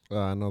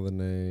 I know the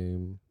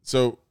name.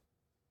 So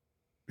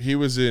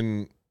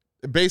in,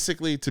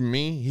 basically, to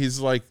me, he's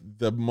like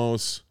the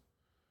most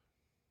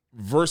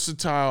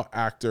versatile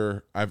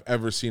actor I've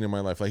ever seen in my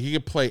life. Like, he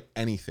could play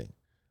anything,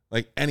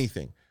 like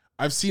anything.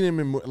 I've seen him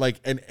in like,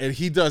 and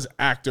he does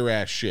actor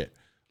ass shit.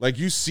 Like,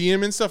 you see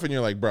him and stuff and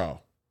you're like, bro,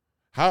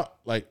 how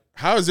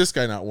is this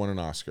guy not won an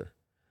Oscar?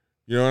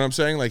 You know what I'm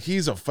saying? Like,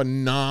 he's a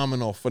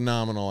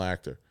phenomenal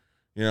actor.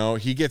 You know,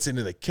 he gets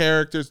into the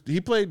characters.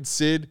 He played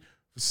Sid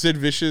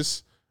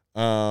Vicious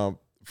from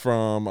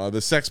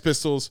the Sex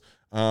Pistols.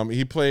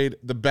 He played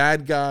the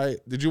bad guy.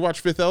 Did you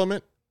watch Fifth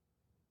Element?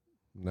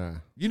 Nah.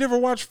 You never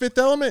watched Fifth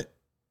Element?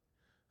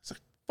 It's a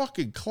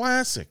fucking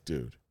classic,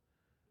 dude.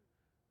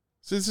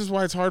 So this is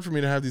why it's hard for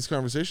me to have these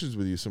conversations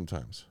with you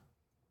sometimes.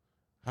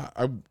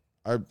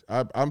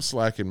 I'm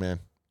slacking, man.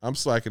 I'm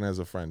slacking as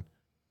a friend.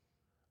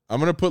 I'm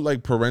going to put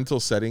like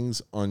parental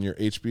settings on your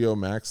HBO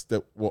Max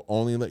that will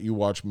only let you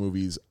watch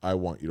movies I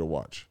want you to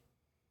watch,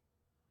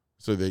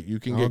 so that you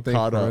can get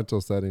caught up.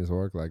 Parental settings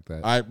work like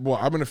that. I'm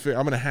going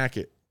to hack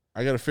it.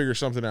 I got to figure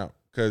something out,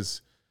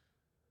 because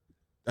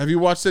have you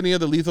watched any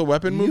of the Lethal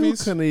Weapon movies?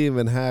 You couldn't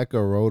even hack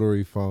a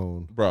rotary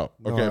phone. Bro,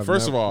 okay, No,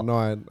 first of all, no,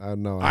 I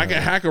know. I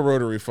can hack a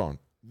rotary phone.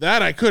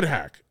 That I could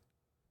hack.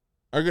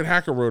 I could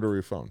hack a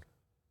rotary phone.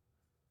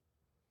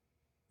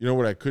 You know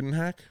what I couldn't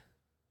hack?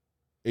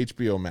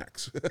 HBO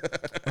Max.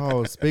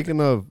 Oh,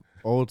 speaking of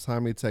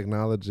old-timey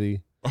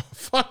technology. Oh,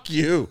 fuck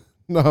you.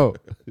 No.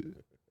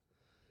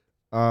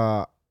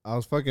 I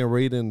was fucking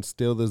reading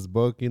Steal This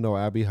Book, you know,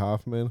 Abby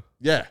Hoffman.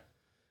 Yeah.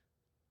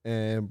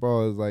 And,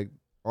 bro, it's like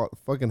a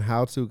fucking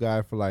how-to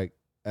guide for, like,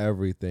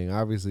 everything.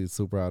 Obviously, it's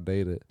super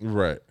outdated.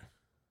 Right.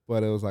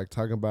 But it was, like,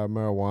 talking about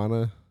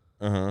marijuana.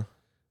 Uh-huh.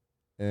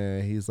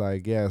 And he's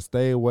like, yeah,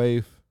 stay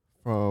away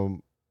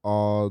from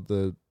all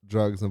the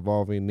drugs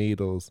involving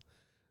needles.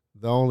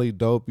 The only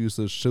dope you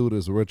should shoot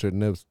is Richard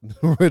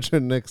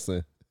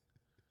Nixon.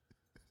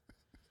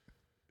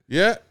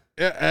 Yeah,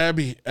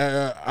 Abby.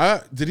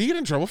 Did he get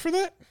in trouble for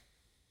that?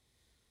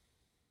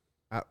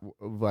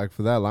 Like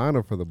for that line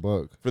or for the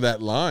book? For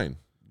that line.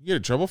 You get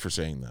in trouble for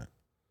saying that.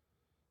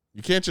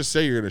 You can't just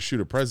say you're going to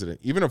shoot a president,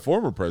 even a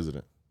former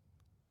president.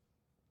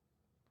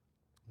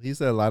 He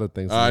said a lot of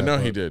things. I know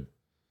he did.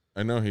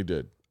 I'm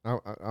gonna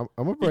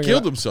bring he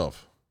killed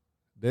himself.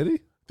 Did he? I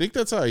think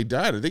that's how he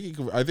died.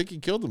 I think he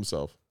killed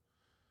himself.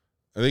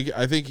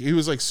 I think he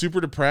was like super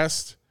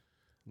depressed.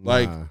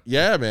 Like, Nah,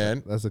 yeah,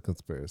 man. that's a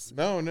conspiracy.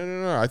 No.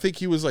 I think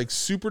he was like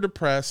super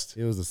depressed.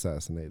 He was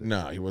assassinated.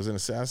 No, he wasn't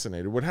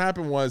assassinated. What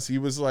happened was he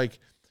was like,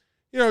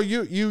 you know,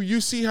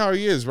 you see how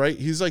he is, right?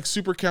 He's like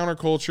super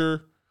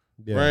counterculture,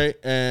 Yeah. right?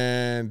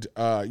 And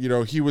you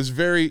know, he was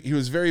very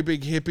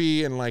big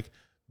hippie, and like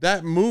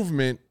that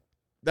movement,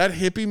 that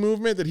hippie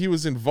movement that he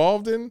was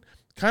involved in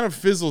kind of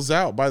fizzles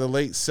out by the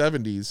late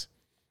 70s.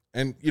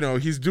 And, you know,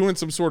 he's doing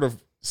some sort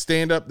of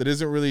stand-up that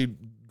isn't really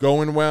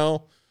going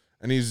well.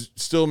 And he's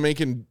still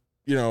making,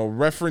 you know,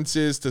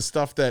 references to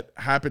stuff that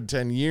happened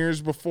 10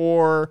 years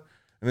before.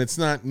 And it's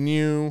not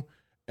new.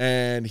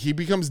 And he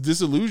becomes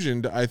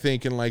disillusioned, I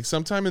think, in like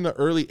sometime in the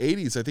early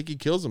 80s. I think he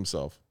kills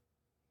himself.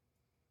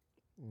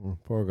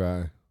 Poor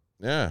guy.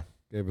 Yeah.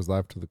 Gave his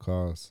life to the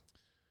cause.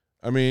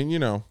 I mean, you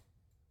know,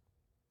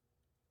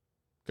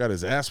 got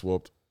his ass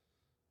whooped.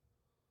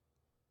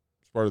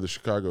 It's part of the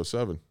Chicago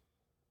 7.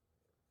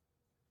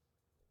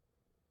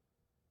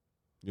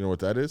 You know what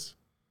that is?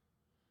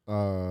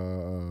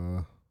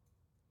 Tell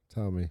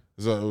me.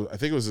 So I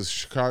think it was a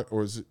Chicago,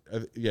 or was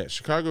it,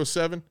 Chicago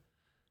 7.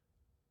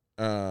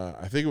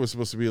 I think it was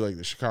supposed to be like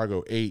the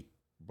Chicago 8,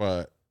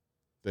 but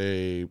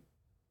the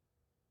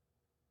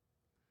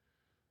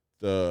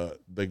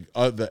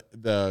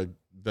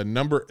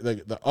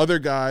other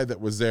guy that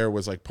was there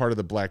was like part of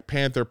the Black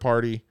Panther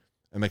Party,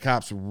 and the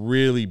cops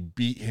really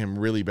beat him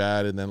really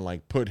bad, and then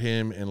like put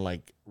him in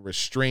like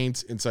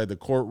restraints inside the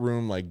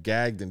courtroom, like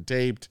gagged and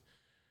taped.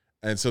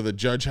 And so the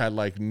judge had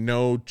like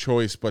no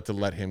choice but to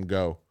let him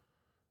go.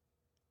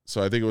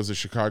 So I think it was the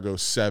Chicago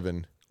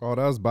 7. Oh,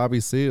 that was Bobby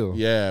Seale.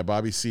 Yeah,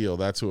 Bobby Seale.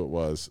 That's who it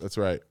was. That's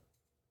right.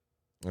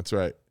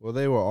 Well,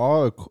 they were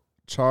all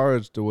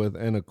charged with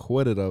and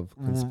acquitted of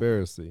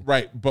conspiracy.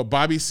 Right, but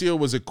Bobby Seale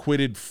was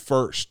acquitted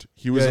first.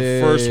 He was Yeah, the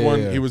yeah, first yeah,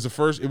 one. yeah. He was the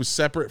first. It was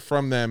separate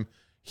from them.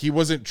 He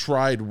wasn't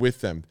tried with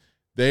them.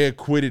 They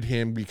acquitted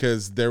him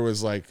because there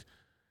was like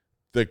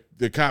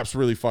the cops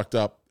really fucked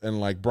up and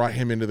like brought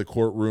him into the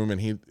courtroom,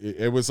 and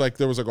it was like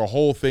there was like a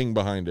whole thing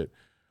behind it.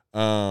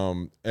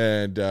 And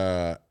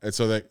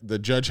so that the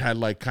judge had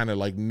like kind of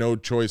like no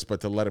choice but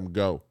to let him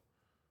go,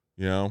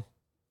 you know?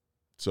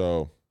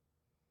 So,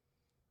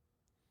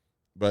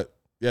 but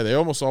yeah, they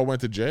almost all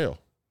went to jail.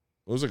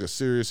 It was like a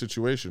serious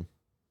situation.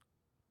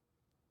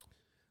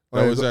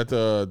 That was at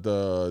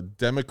the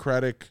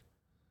Democratic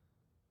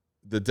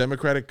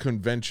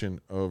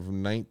Convention of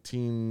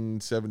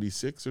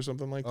 1976 or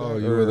something like that. Oh,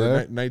 you were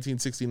there?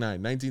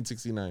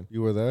 1969.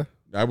 You were there?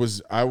 I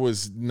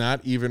was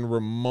not even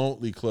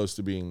remotely close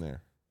to being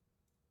there.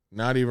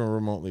 Not even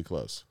remotely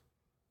close.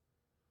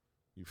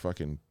 You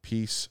fucking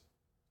piece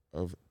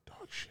of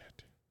dog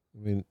shit. I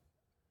mean,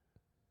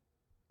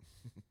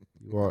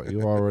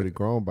 You already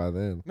grown by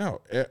then.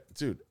 No,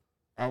 dude,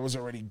 I was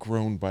already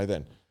grown by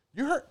then.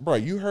 You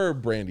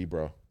heard Brandy,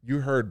 bro. You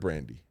heard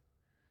Brandy.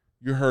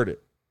 You heard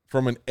it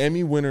from an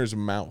Emmy winner's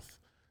mouth,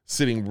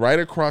 sitting right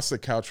across the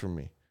couch from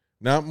me.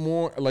 Not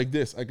more like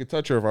this. I could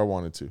touch her if I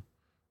wanted to.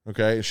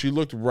 Okay. And she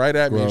looked right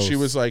at me and she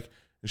was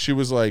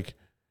like,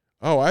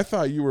 oh, I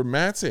thought you were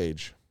Matt's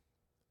age.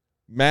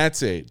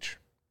 Matt's age,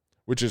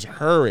 which is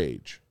her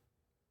age.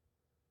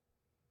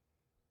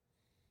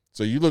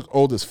 So you look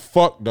old as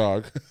fuck,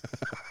 dog.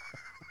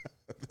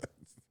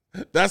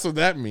 That's what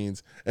that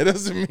means. It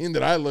doesn't mean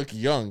that I look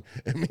young.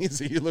 It means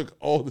that you look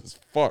old as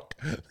fuck.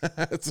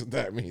 That's what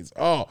that means.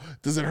 Oh,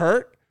 does it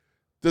hurt?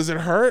 Does it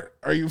hurt?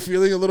 Are you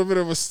feeling a little bit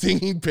of a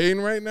stinging pain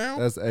right now?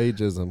 That's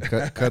ageism.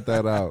 Cut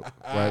that out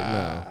right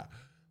now.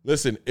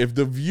 Listen, if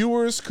the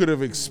viewers could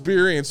have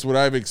experienced what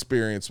I've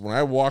experienced when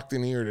I walked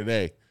in here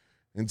today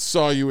and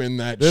saw you in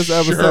that This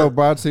shirt. episode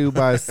brought to you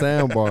by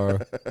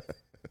Sandbar,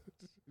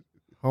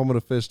 home of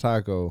the fish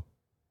taco.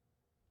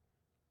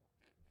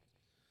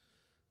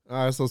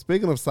 All right, so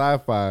speaking of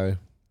sci-fi, you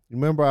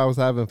remember I was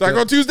having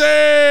Taco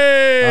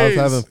Tuesdays! I was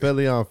having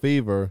Philly on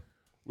fever.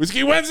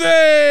 Whiskey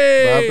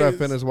Wednesdays! But after I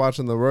finished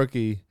watching The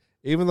Rookie,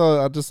 even though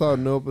I just saw a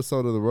new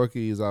episode of The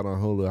Rookie, he's out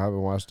on Hulu. I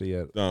haven't watched it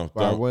yet. No,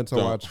 But I went to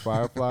watch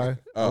Firefly.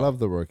 I love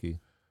The Rookie.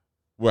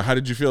 Well, how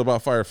did you feel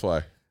about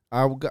Firefly?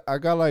 I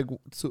got like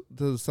to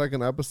the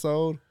second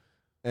episode,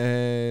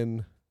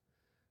 and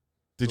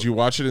Did you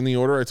watch it in the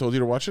order I told you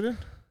to watch it in?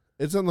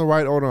 it's in the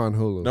right order on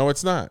Hulu. No,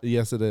 it's not.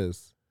 Yes, it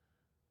is.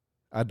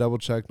 I double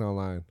checked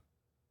online.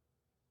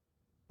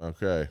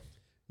 Okay.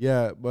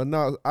 Yeah, but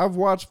no, I've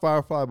watched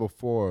Firefly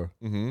before.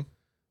 Mm-hmm.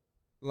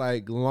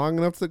 Like long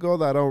enough to go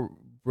that I don't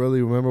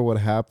really remember what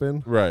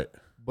happened, Right.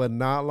 but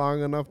not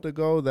long enough to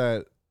go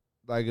that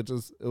like it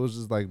was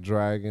just like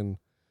dragging.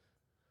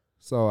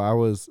 So I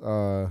was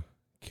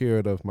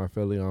cured of my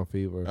Philly on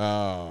fever.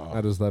 Oh, I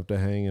just left it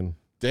hanging.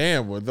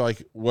 damn. With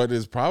like what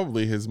is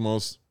probably his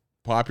most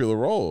popular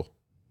role.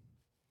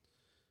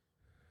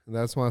 And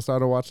that's when I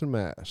started watching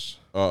MASH.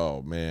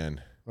 Oh,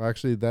 man. Well,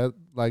 actually, that's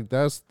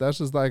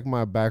just like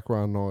my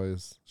background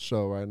noise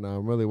show right now.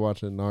 I'm really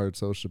watching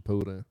Naruto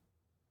Shippuden.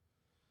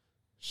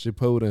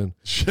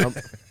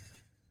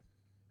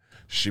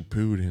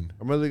 Shippuden.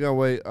 I'm really gonna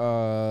wait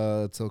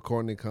till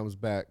Courtney comes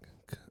back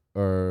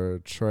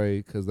or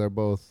Trey because they're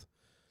both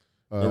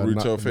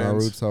Naruto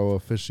fans? Naruto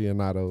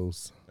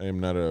aficionados. I am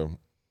not a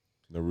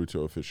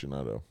Naruto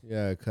aficionado.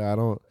 Yeah, cause I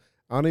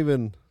don't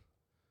even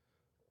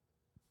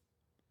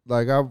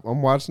like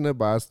I'm watching it,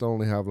 but I still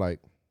only have like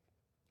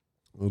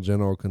a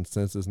general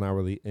consensus, not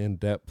really in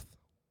depth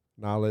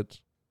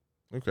knowledge.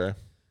 Okay.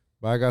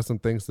 But I got some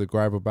things to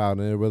gripe about,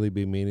 and it'd really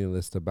be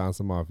meaningless to bounce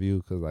them off you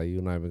because like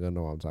you're not even gonna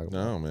know what I'm talking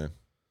about. No, man.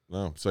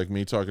 No, it's like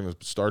me talking to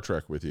Star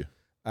Trek with you.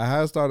 I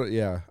had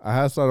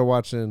started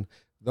watching.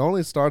 The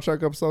only Star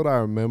Trek episode I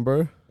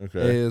remember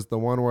Okay. is the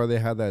one where they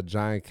had that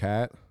giant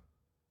cat,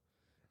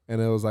 and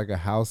it was like a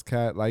house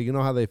cat. Like you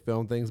know how they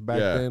film things back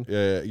then.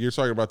 Yeah. You're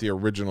talking about the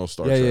original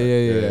Star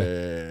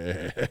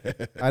Yeah, Trek.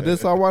 yeah. I did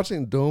start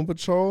watching Doom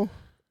Patrol,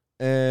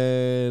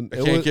 and I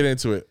can't get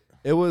into it.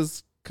 it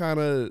was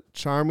kind of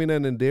charming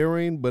and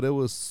endearing, but it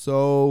was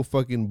so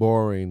fucking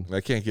boring.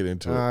 I can't get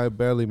into it. I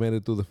barely made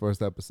it through the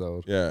first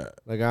episode. Yeah.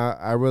 Like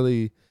I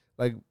really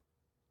like.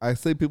 I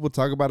see people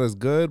talk about it as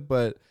good,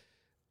 but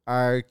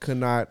I could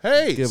not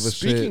Hey, give a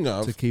speaking shit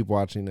of- to keep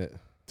watching it.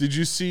 Did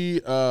you see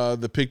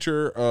the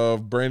picture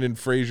of Brandon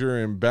Fraser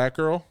and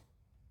Batgirl?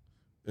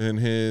 In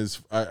his,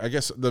 I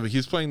guess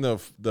he's playing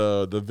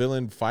the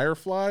villain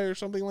Firefly or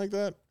something like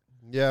that.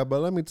 Yeah,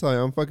 but let me tell you,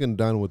 I'm fucking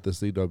done with the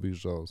CW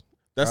shows.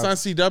 That's not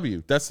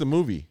CW. That's the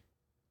movie.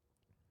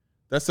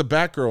 That's the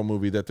Batgirl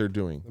movie that they're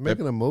doing. They're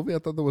making a movie? I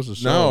thought there was a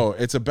show. No,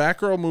 it's a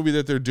Batgirl movie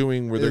that they're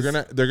doing where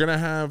they're gonna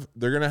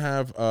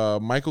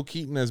have Michael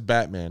Keaton as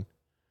Batman.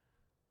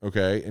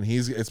 Okay, and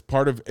it's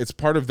part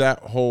of that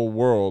whole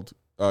world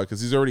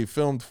because he's already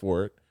filmed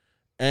for it.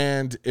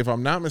 And if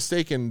I'm not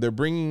mistaken, they're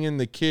bringing in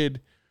the kid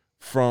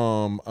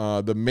from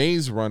the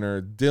Maze Runner,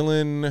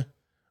 Dylan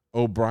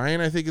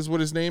O'Brien, I think is what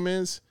his name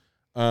is,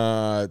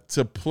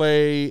 to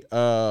play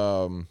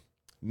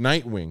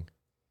Nightwing.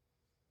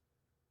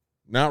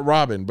 Not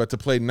Robin, but to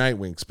play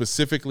Nightwing,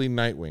 specifically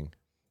Nightwing.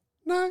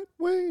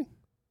 Nightwing.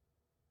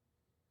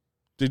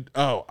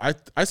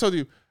 I saw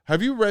you.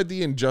 Have you read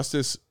the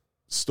Injustice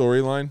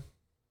storyline?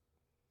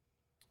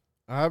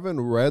 I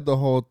haven't read the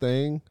whole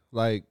thing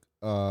like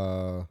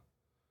at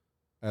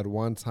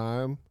one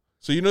time.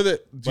 So you know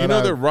that that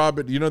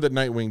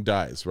Nightwing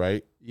dies,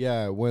 right?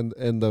 Yeah, when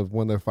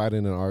they're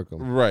fighting in Arkham.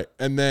 Right.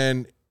 And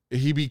then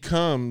he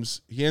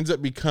ends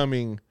up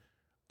becoming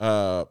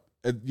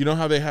you know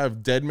how they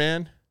have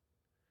Deadman?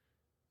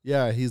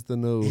 Yeah, he's the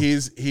new.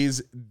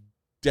 He's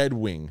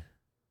Deadwing.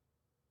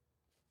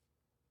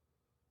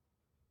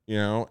 You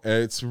know,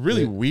 it's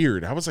really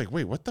weird. I was like,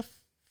 wait, what the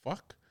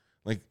fuck?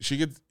 Like she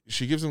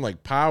gives him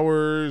like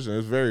powers, and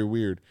it's very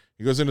weird.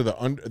 He goes into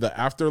the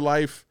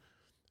afterlife.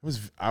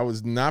 I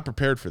was not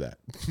prepared for that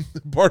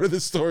part of the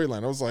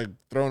storyline. I was like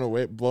blown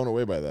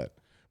away by that.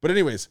 But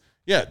anyways,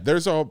 yeah,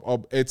 there's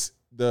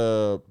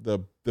the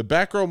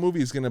Batgirl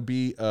movie is gonna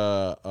be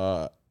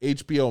a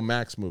HBO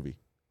Max movie.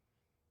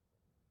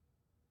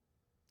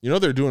 You know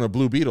they're doing a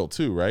Blue Beetle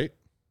too, right?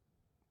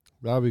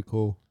 That'd be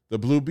cool. The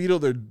Blue Beetle,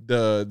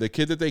 the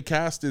kid that they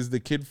cast is the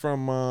kid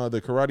from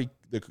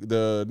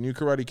the new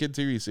Karate Kid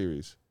TV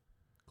series.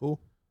 Cool.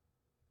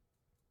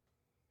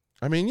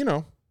 I mean,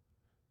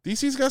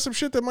 DC's got some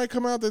shit that might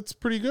come out that's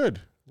pretty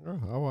good. Yeah,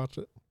 I'll watch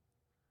it.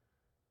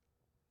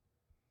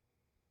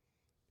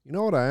 You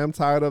know what I am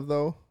tired of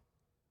though?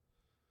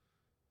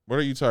 What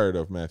are you tired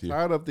of, Matthew?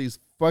 Tired of these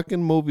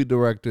fucking movie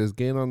directors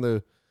getting on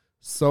their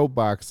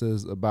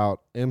soapboxes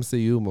about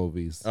MCU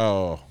movies.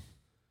 Oh,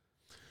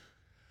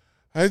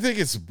 I think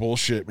it's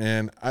bullshit,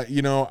 man. I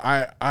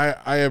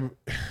am.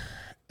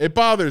 It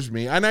bothers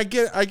me, and I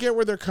get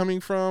where they're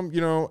coming from.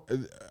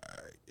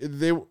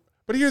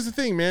 But here's the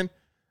thing, man.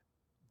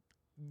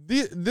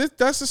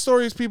 That's the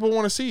stories people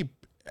want to see,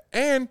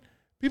 and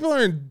people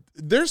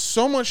there's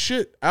so much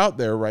shit out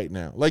there right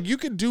now. Like, you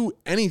could do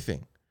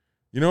anything.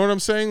 You know what I'm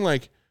saying?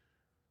 Like,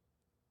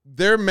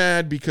 they're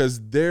mad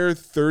because their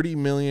 $30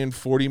 million,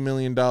 $40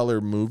 million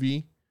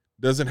movie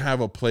doesn't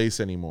have a place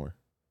anymore.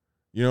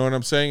 You know what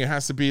I'm saying? It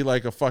has to be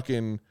like a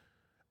fucking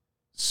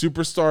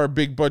superstar,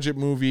 big budget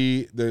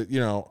movie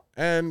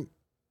and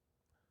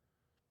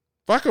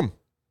fuck them.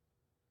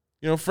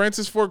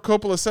 Francis Ford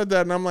Coppola said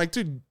that, and I'm like,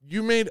 dude,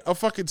 you made a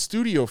fucking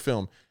studio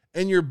film,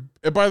 and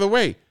by the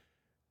way,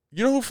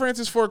 you know who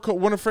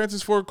one of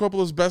Francis Ford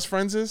Coppola's best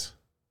friends is?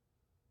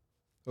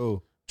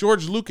 Oh,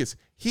 George Lucas.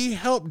 He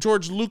helped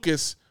George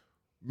Lucas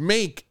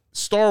make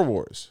Star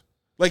Wars.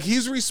 Like,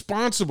 he's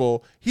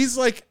responsible. He's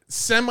like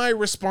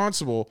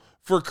semi-responsible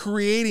for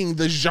creating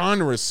the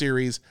genre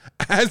series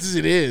as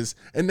it is,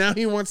 and now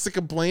he wants to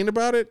complain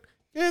about it?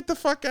 Get the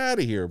fuck out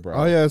of here, bro.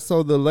 Oh yeah,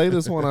 so the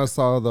latest one I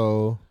saw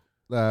though,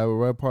 that I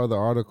read part of the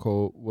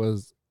article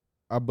was,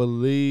 I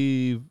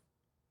believe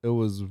it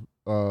was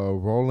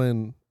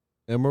Roland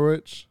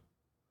Emmerich.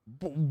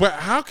 But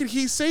how could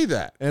he say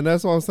that? And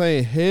that's what I'm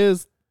saying.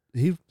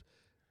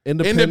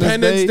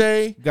 Independence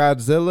Day,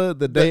 Godzilla,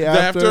 the day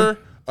after.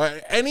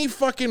 Any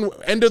fucking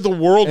end of the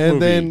world movie.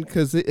 And then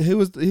because he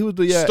was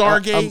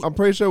Stargate. I'm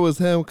pretty sure it was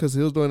him because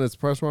he was doing his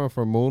press run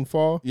for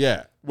Moonfall.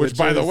 Yeah, which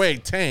by the way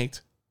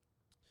tanked.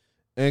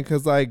 And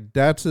because like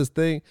that's his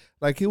thing.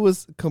 Like, he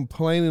was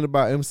complaining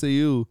about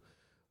MCU,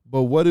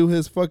 but what do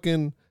his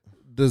fucking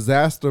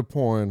disaster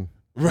porn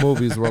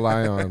movies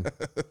rely on?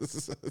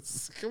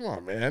 Come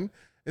on, man.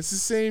 It's the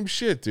same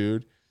shit,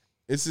 dude.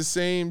 It's the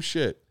same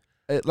shit.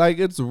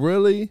 It's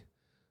really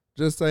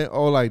just saying,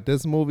 oh, like,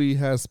 this movie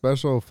has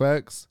special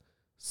effects,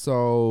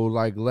 so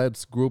like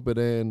let's group it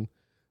in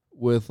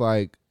with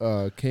like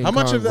King How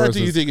much Kong of that do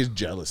you versus- think is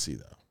jealousy,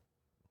 though?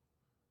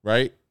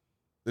 Right?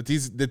 That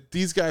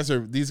these guys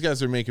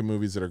are making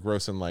movies that are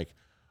grossing like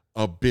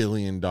 $1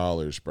 billion,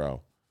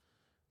 bro.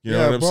 You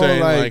know what I'm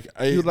saying?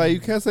 You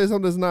can't say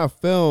something that's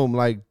not film.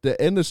 Like,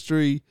 the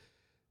industry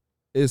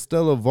is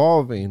still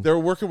evolving. They're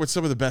working with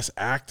some of the best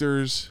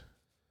actors.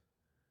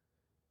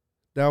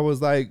 That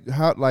was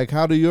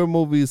how do your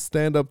movies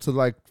stand up to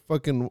like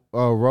fucking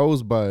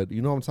Rosebud?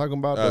 You know what I'm talking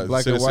about? The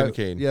black Citizen and white.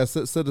 Kane. Yeah,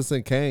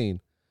 Citizen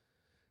Kane.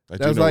 I do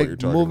That's know what like you're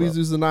talking movies about.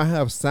 used to not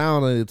have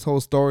sound and it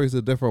told stories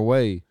a different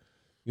way.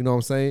 You know what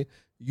I'm saying?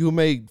 You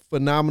make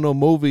phenomenal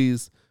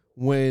movies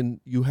when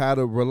you had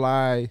to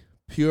rely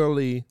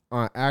purely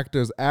on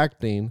actors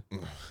acting.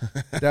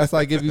 That's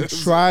like if you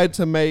tried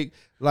to make,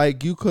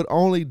 like, you could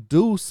only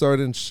do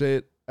certain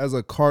shit as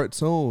a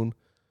cartoon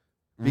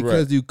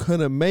because you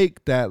couldn't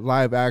make that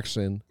live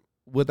action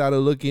without it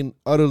looking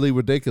utterly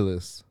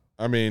ridiculous.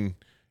 I mean,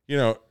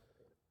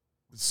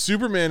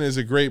 Superman is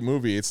a great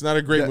movie. It's not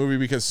a great movie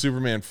because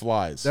Superman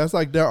flies. That's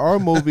like, there are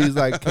movies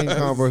like King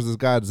Kong versus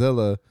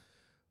Godzilla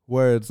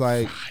where it's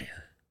like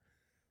fire.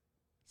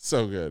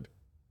 So good.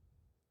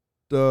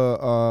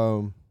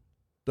 The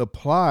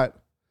plot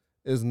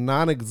is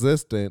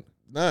non-existent.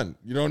 None.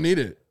 You don't need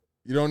it.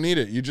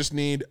 You just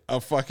need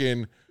a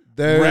fucking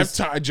giant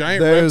reptile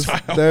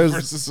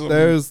versus something.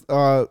 There's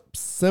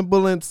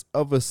semblance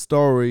of a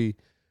story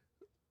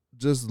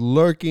just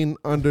lurking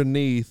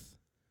underneath,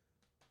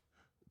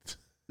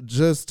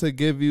 just to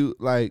give you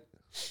like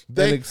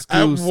an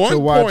excuse to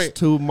watch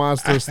two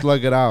monsters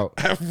slug it out.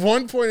 At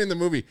one point in the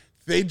movie,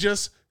 they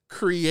just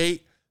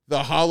create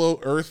the Hollow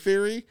Earth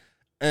theory,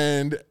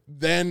 and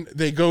then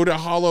they go to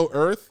Hollow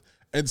Earth,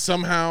 and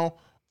somehow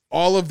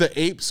all of the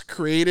apes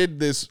created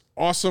this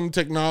awesome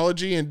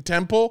technology and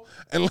temple,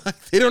 and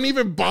like they don't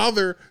even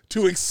bother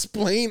to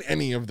explain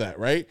any of that,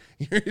 right?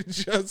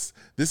 This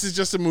is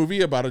just a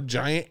movie about a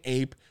giant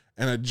ape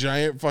and a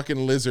giant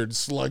fucking lizard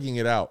slugging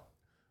it out,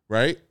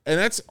 right? And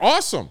that's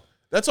awesome.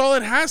 That's all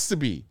it has to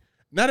be.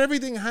 Not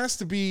everything has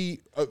to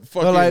be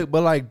fucking.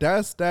 But like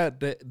that's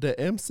the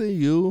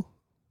MCU.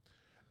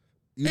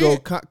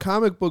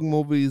 Comic book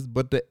movies,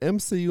 but the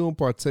MCU in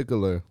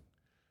particular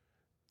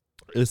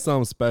is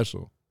something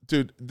special.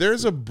 Dude, there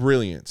is a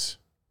brilliance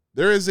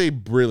to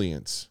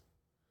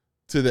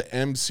the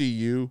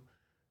MCU,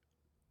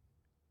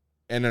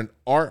 and an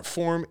art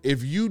form. Say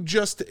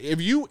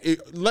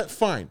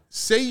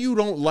you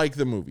don't like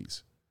the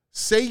movies.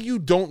 Say you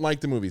don't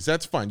like the movies.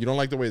 That's fine. You don't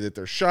like the way that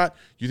they're shot.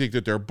 You think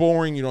that they're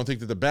boring. You don't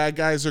think that the bad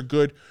guys are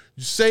good.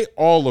 You say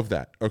all of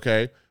that,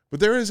 okay? But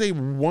there is a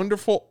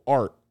wonderful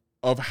art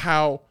of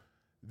how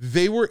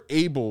they were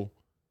able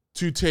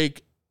to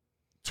take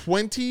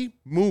 20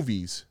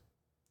 movies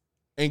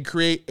and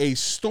create a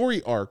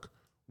story arc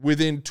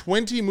within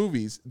 20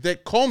 movies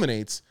that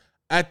culminates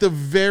at the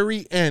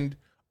very end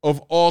of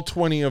all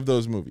 20 of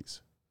those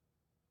movies.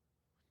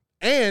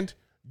 And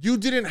you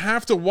didn't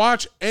have to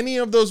watch any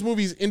of those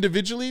movies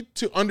individually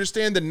to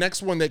understand the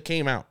next one that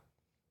came out.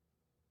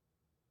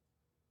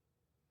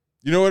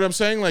 You know what I'm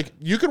saying? Like,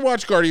 you could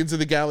watch Guardians of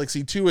the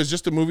Galaxy 2 as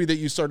just a movie that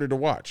you started to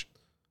watch.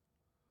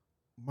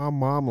 My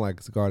mom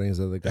likes Guardians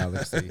of the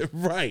Galaxy.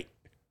 Right.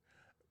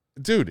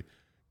 Dude,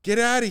 get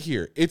out of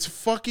here. It's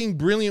fucking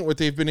brilliant what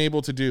they've been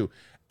able to do.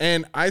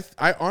 And I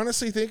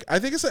honestly think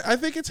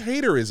it's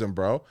haterism,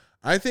 bro.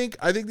 I think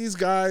these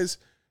guys,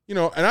 you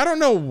know, and I don't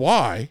know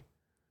why.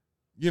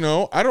 You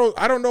know, I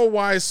don't know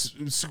why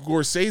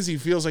Scorsese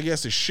feels like he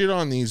has to shit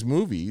on these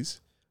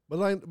movies. But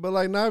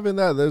like not even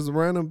that. There's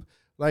random,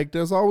 like,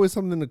 there's always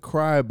something to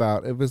cry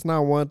about. If it's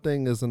not one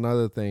thing, it's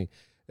another thing.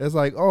 It's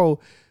like, oh,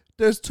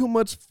 there's too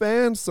much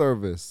fan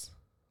service.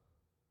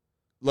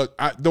 Look,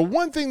 the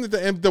one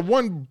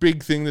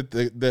big thing that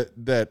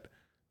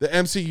the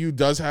MCU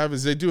does have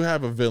is they do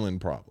have a villain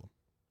problem.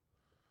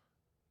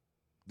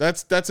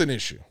 That's an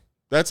issue.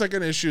 That's like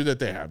an issue that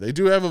they have. They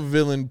do have a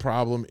villain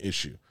problem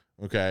issue.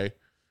 Okay.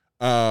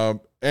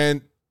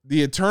 And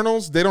the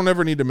Eternals, they don't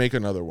ever need to make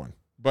another one.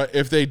 But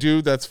if they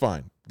do, that's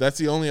fine. That's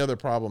the only other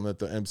problem that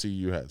the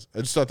MCU has.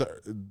 I just thought that,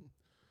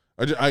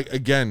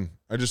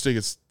 I just think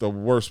it's the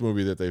worst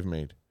movie that they've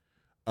made.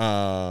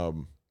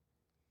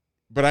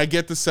 But I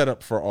get the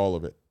setup for all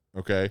of it.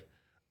 Okay.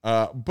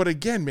 But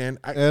again, man,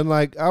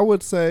 I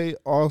would say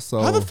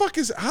also, how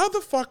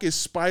the fuck is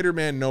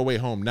Spider-Man No Way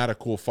Home not a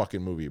cool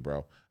fucking movie,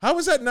 bro? How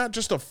is that not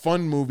just a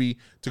fun movie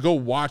to go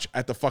watch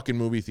at the fucking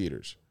movie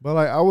theaters? But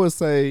like, I would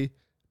say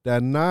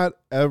that not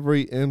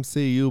every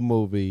MCU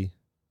movie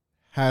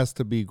has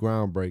to be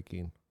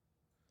groundbreaking.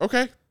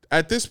 Okay.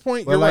 At this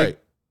point, but you're like, right.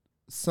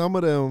 Some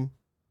of them,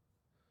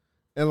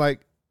 and like,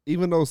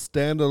 even though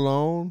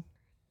standalone,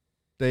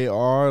 they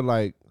are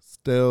like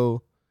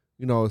still,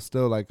 you know,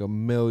 still like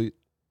 $1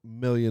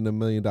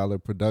 million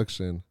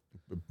production.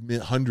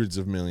 Hundreds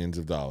of millions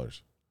of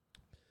dollars.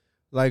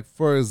 Like,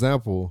 for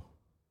example,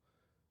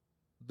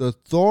 the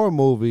Thor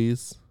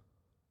movies,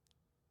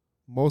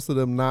 most of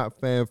them not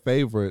fan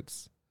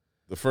favorites.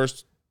 The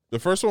first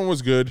one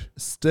was good.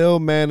 Still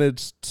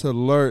managed to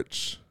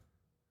lurch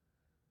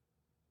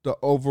the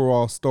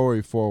overall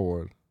story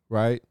forward,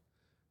 right?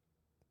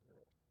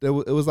 It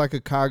was like a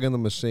cog in the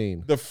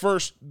machine. The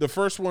first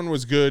one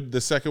was good.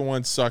 The second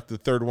one sucked. The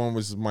third one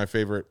was my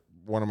favorite.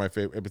 One of my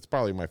favorite. It's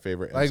probably my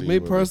favorite. Like, MCU me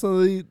movie.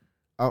 personally,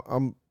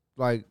 I'm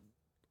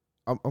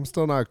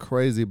still not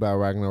crazy about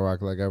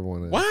Ragnarok like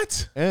everyone is.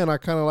 What? And I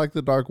kind of like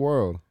The Dark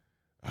World.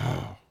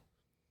 Oh.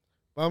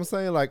 But I'm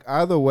saying, like,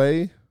 either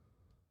way,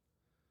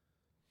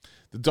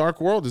 The Dark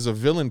World is a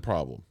villain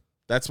problem.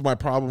 That's my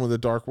problem with The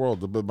Dark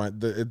World.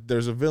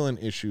 There's a villain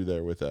issue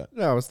there with that.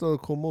 yeah, it's still a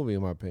cool movie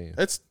in my opinion.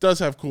 It does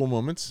have cool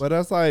moments. But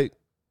that's like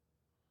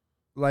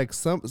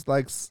some of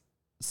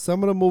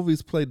the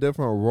movies play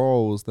different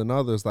roles than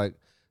others. Like,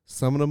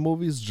 some of the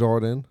movies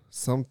Jordan,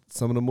 some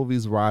of the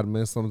movies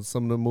Rodman, some of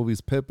the movies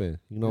Pippen.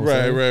 You know what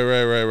I'm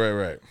saying?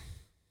 Right.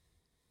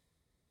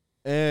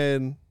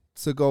 And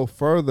to go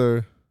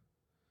further,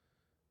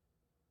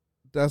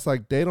 that's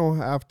like they don't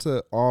have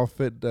to all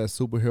fit that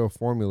superhero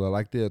formula.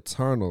 Like the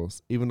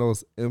Eternals, even though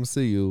it's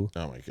MCU,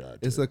 Oh my god,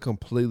 it's a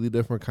completely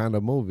different kind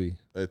of movie.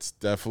 it's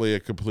definitely a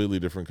completely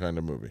different kind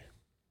of movie.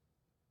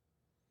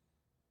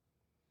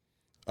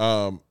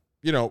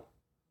 You know,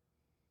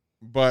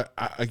 but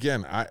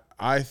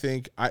I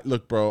think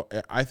look, bro,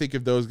 I think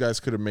if those guys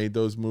could have made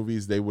those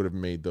movies, they would have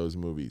made those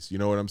movies. You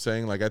know what I'm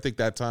saying? Like, I think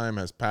that time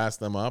has passed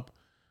them up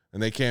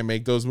and they can't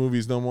make those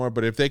movies no more.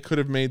 But if they could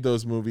have made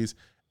those movies,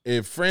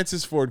 if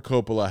Francis Ford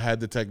Coppola had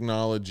the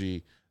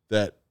technology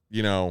that,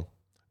 you know,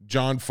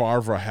 Jon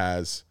Favreau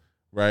has,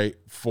 right,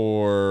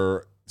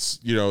 for,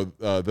 you know,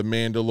 The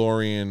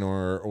Mandalorian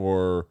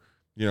or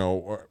you know,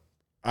 or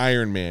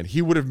Iron Man,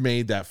 he would have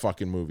made that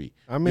fucking movie.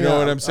 I mean, you know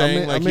what I'm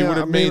saying? He would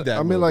have made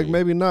that movie. Like,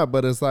 maybe not,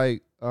 but it's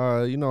like,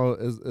 you know,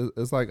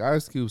 it's like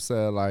Ice Cube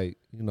said, like,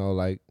 you know,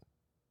 like,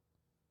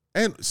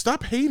 and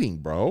stop hating,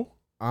 bro.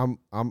 I'm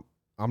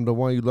the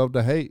one you love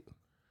to hate.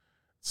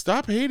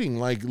 Stop hating.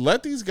 Like,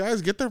 let these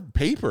guys get their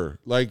paper.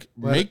 Like,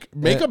 make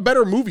a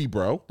better movie,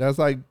 bro. It's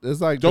like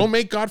don't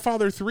make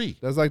Godfather 3.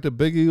 That's like, the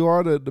bigger you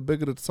are, the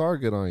bigger the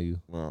target on you.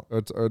 Well,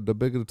 or the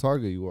bigger the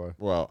target you are.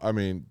 Well, I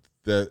mean,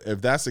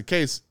 if that's the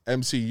case,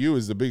 MCU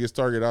is the biggest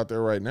target out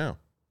there right now.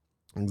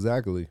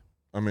 Exactly.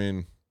 I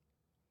mean,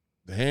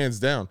 hands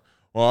down.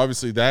 Well,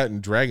 obviously that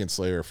and Dragon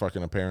Slayer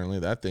fucking apparently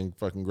that thing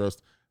fucking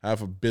grossed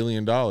 $500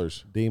 million.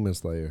 Demon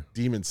Slayer.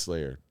 Demon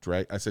Slayer.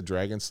 I said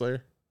Dragon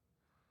Slayer.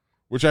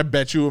 which I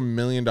bet you $1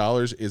 million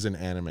is an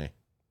anime.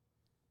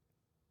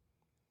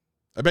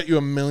 I bet you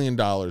 $1 million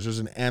there's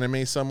an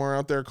anime somewhere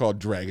out there called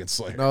Dragon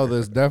Slayer. No,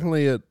 there's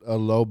definitely a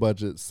low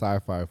budget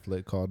sci-fi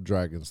flick called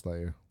Dragon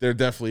Slayer. There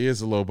definitely is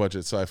a low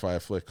budget sci-fi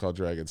flick called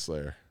Dragon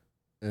Slayer.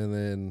 And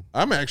then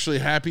I'm actually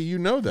happy you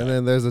know that. And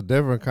then there's a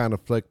different kind of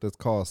flick that's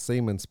called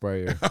Semen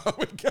Sprayer. Oh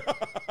my God.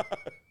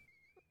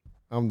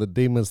 I'm the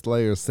Demon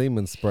Slayer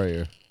Semen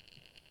Sprayer.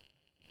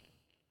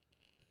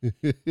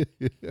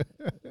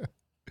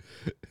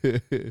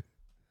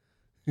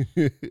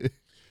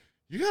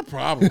 You got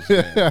problems,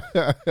 man.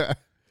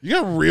 You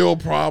got real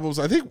problems.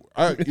 I think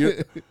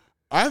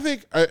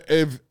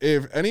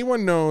if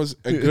anyone knows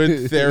a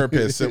good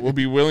therapist that will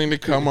be willing to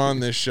come on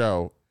this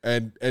show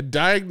and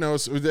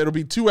diagnose, it'll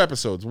be 2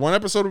 episodes. One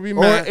episode will be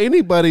or Matt.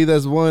 Anybody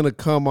that's willing to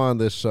come on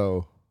this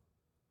show.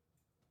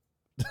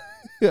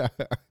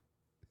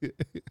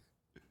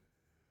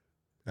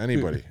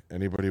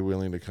 Anybody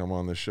willing to come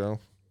on this show?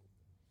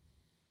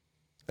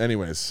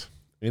 Anyways,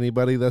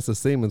 Anybody that's a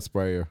semen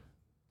sprayer.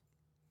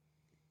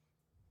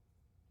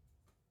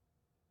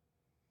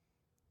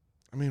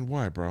 I mean,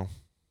 why, bro?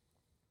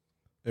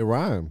 It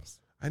rhymes.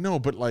 I know,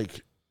 but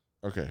like,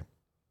 okay.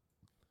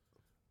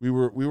 We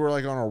were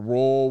like on a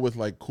roll with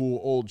like cool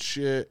old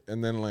shit,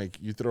 and then like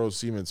you throw a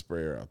semen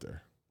sprayer out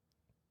there.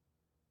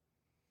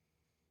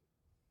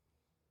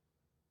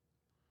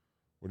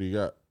 What do you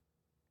got?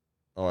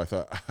 Oh, I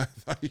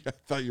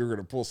thought you were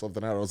gonna pull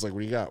something out. I was like,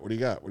 what do you got? What do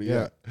you got? What do you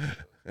got?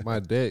 My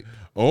dick.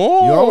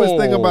 Oh, you always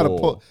think about to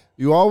pull.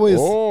 You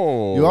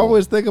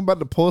always think about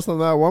to pull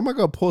something out. Where am I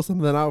gonna pull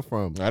something out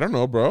from? I don't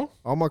know, bro.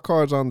 All my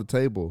cards on the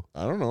table.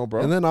 I don't know,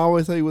 bro. And then I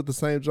always tell you with the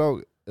same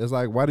joke. It's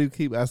like, why do you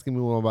keep asking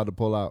me what I'm about to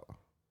pull out?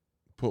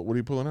 What are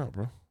you pulling out,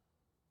 bro?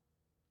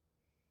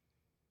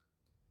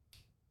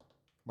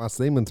 My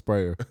semen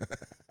sprayer.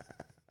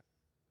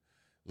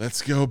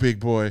 Let's go,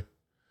 big boy.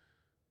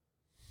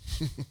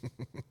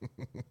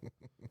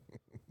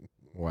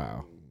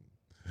 Wow.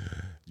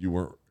 You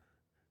weren't.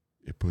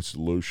 It puts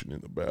the lotion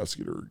in the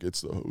basket or it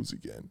gets the hose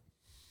again.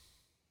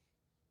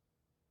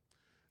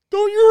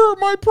 Don't you hurt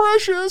my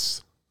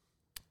precious.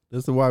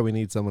 This is why we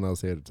need someone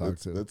else here to talk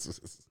to.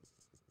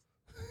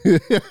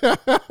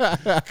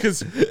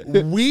 Because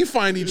we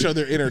find each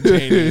other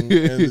entertaining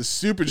and the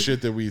stupid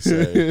shit that we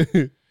say.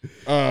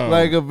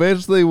 Like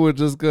eventually we're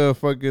just gonna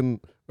fucking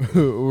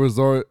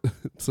resort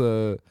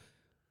to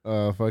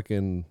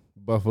fucking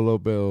Buffalo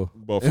Bill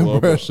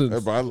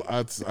impressions.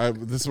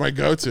 This is my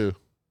go-to.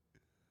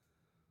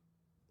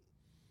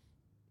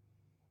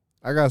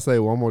 I gotta say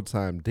one more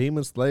time: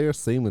 Demon Slayer,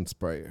 Semen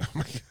Sprayer. Oh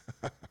my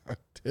God.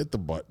 Hit the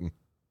button.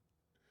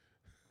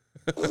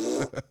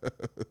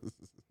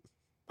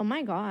 Oh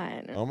my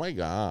God. Oh my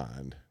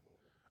God.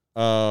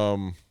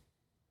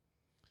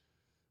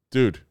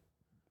 Dude.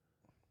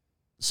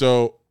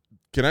 So,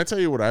 can I tell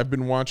you what I've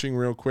been watching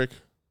real quick?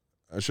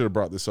 I should have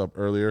brought this up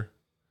earlier.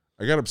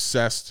 I got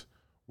obsessed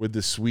with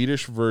the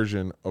Swedish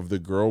version of the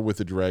Girl with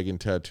the Dragon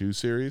Tattoo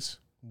series.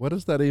 What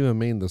does that even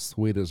mean, the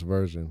Swedish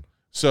version?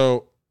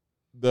 So,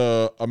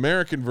 the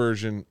American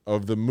version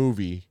of the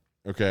movie,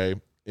 okay,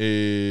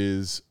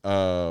 is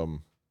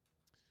done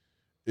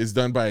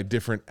by a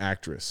different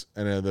actress,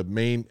 and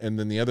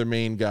then the other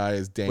main guy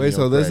is Daniel. Wait,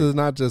 so Craig. this is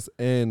not just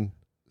in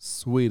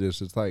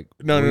Swedish; it's like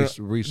no.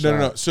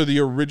 reshot. So the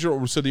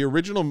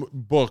original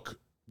book,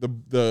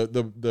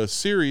 the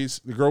series,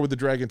 The Girl with the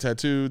Dragon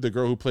Tattoo, The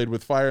Girl Who Played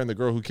with Fire, and The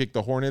Girl Who Kicked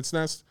the Hornet's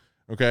Nest.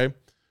 Okay,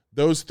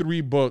 those 3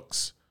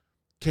 books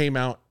came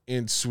out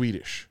in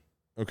Swedish.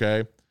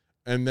 Okay.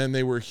 And then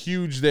they were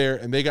huge there,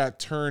 and they got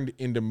turned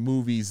into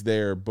movies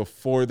there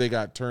before they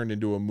got turned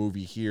into a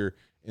movie here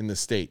in the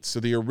States. So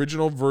the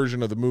original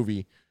version of the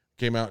movie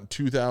came out in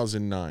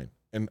 2009,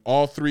 and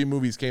all 3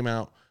 movies came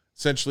out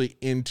essentially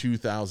in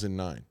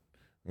 2009.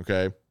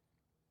 Okay?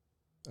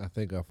 I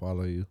think I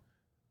follow you.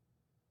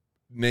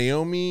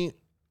 Noomi,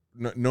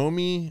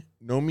 Noomi,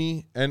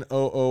 Noomi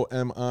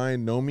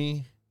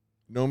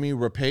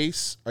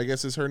Rapace, I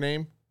guess is her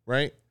name,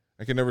 right?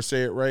 I can never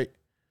say it right.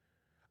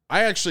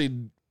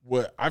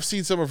 I've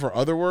seen some of her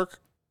other work.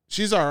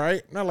 She's all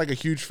right. Not like a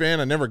huge fan.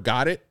 I never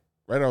got it.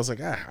 Right? I was like,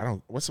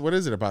 what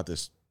is it about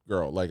this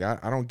girl? Like,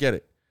 I don't get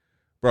it.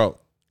 Bro,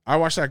 I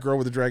watched that Girl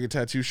with the Dragon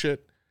Tattoo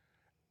shit.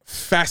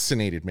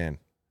 Fascinated, man.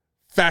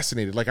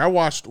 Fascinated. Like, I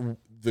watched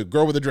the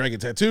Girl with the Dragon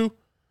Tattoo,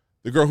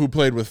 The Girl Who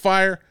Played with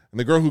Fire, and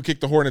The Girl Who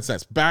Kicked the Hornet's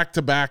Nest back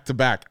to back to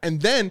back.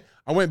 And then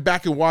I went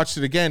back and watched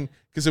it again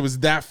because it was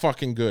that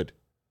fucking good.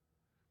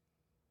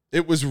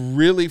 It was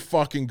really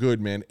fucking good,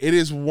 man. It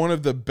is one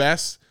of the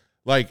best.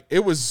 Like,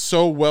 it was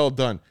so well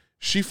done.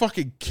 She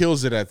fucking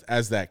kills it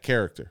as that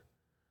character.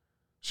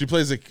 She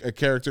plays a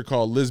character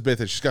called Lisbeth,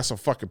 and she's got some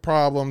fucking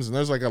problems, and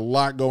there's like a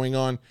lot going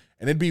on.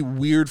 And it'd be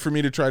weird for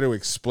me to try to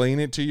explain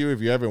it to you if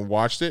you haven't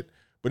watched it.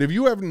 But if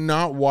you have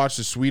not watched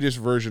the Swedish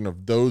version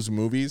of those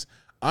movies,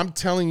 I'm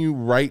telling you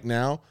right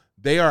now,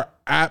 they are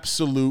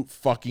absolute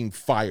fucking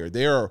fire.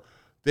 They are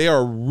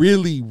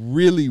really,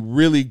 really,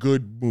 really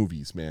good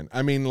movies, man.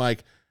 I mean,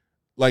 like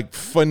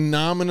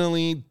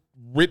phenomenally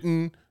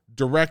written,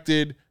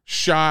 directed,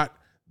 shot.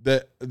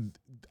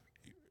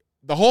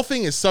 the whole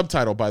thing is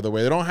subtitled, by the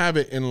way. They don't have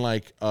it in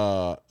like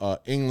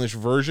English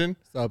version.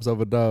 Subs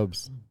over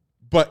dubs.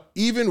 But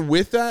even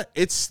with that,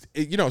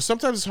 you know,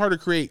 sometimes it's hard to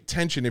create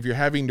tension if you're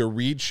having to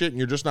read shit and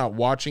you're just not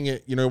watching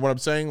it. You know what I'm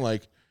saying?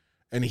 Like,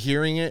 and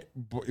hearing it,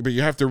 but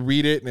you have to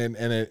read it, and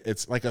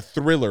it's like a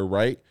thriller,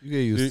 right? You get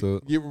used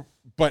to it.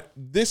 But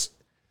this,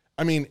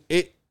 I mean,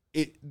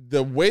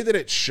 the way that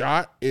it's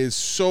shot is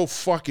so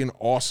fucking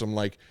awesome.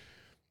 Like,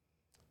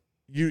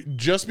 you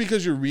just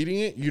because you're reading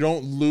it, you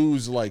don't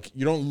lose like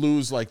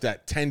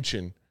that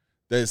tension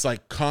that is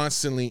like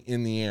constantly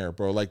in the air,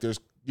 bro. Like there's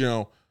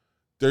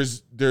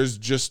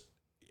just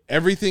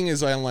everything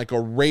is on like a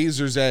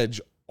razor's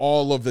edge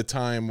all of the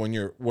time when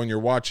you're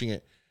watching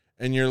it,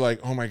 and you're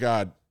like, oh my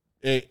God,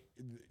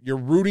 you're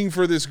rooting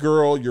for this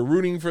girl, you're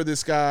rooting for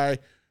this guy,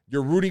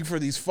 you're rooting for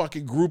these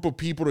fucking group of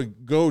people to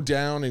go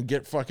down and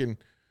get fucking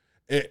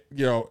it.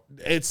 You know,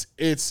 it's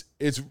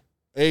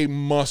a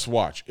must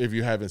watch if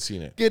you haven't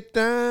seen it. Get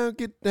down,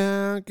 get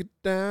down, get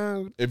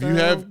down. If you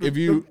have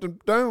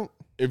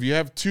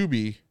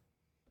Tubi,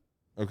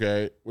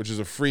 okay, which is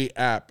a free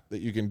app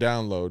that you can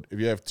download. If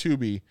you have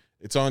Tubi,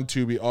 it's on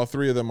Tubi. All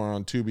three of them are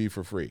on Tubi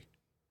for free.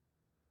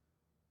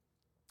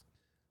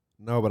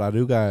 No, but I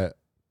do got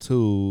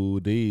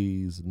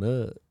 2D's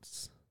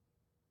nuts.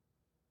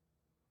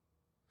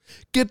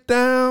 Get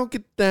down,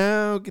 get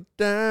down, get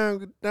down,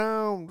 get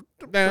down.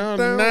 Down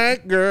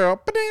tonight,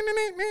 girl.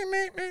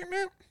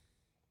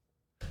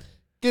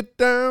 Get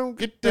down,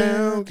 Get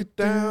down, get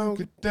down,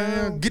 get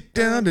down, get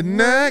down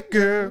tonight,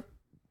 girl.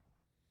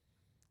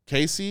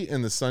 Casey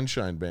and the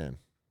Sunshine Band.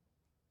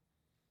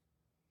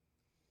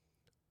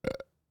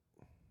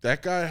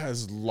 That guy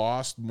has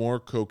lost more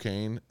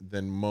cocaine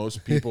than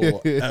most people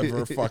will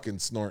ever fucking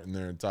snort in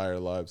their entire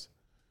lives.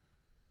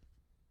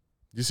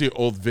 You see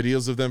old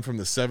videos of them from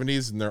the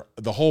 70s, and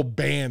the whole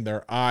band,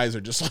 their eyes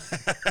are just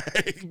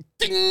like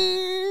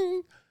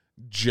ding,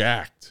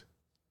 jacked.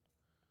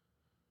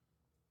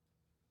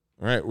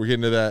 All right, we're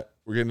getting to that.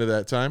 We're getting to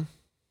that time,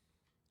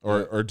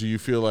 or do you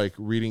feel like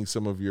reading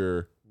some of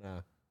your?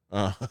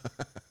 Nah,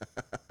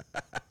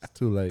 it's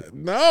too late.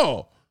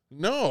 No.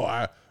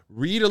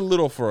 Read a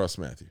little for us,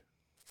 Matthew.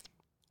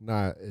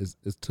 Nah, it's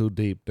too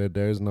deep.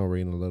 There's no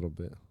reading a little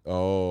bit.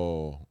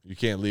 Oh, you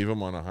can't leave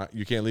him on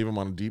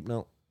a deep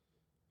note.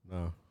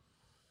 No,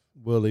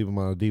 we'll leave him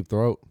on a deep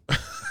throat.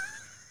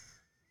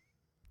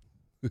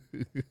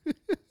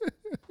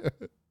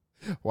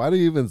 Why do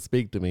you even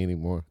speak to me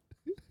anymore?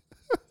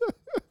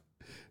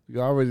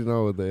 You already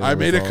know what they are. I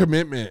made a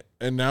commitment,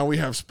 and now we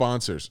have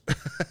sponsors.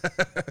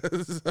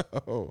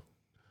 So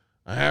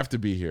I have to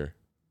be here.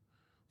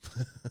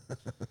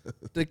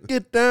 To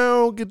get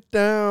down, get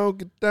down,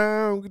 get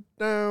down, get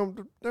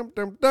down, down,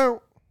 down, down.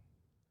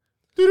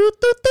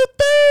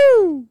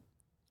 Do-do-do-do-do.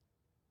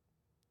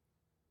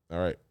 All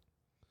right,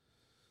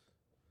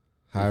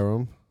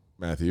 Hiram.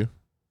 Matthew.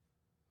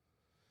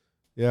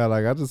 Yeah,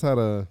 like I just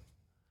feel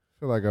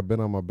like I've been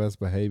on my best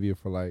behavior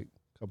for like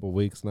a couple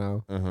weeks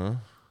now.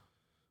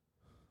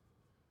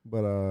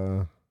 But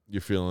You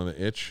feeling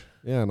the itch?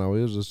 yeah, no,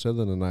 we was just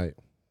chilling tonight.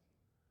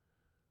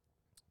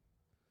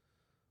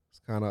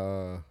 It's kind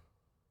of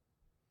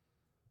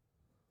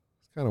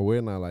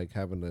weird not like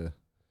having to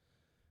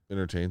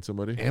Entertain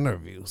somebody?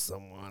 interview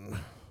someone.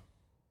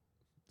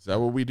 Is that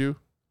what we do?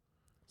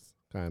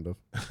 Kind of.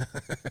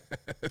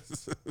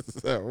 Is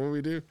that what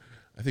we do?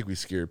 I think we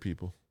scare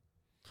people.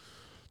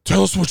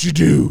 Tell us what you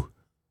do.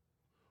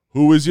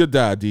 Who is your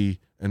daddy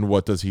and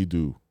what does he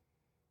do?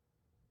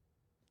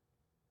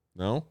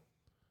 No?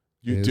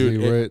 You Is do he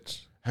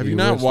rich? Have He you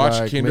not rich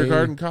watched like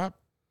Kindergarten me? Cop?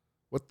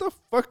 What the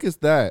fuck is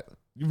that?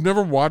 You've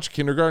never watched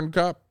Kindergarten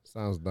Cop?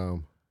 Sounds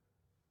dumb.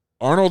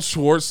 Arnold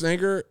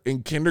Schwarzenegger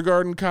in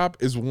Kindergarten Cop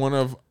is one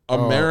of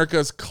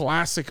America's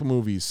classic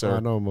movies, sir. I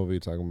know what movie you're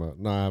talking about.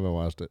 No, I haven't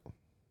watched it.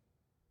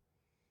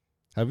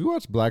 Have you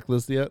watched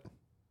Blacklist yet?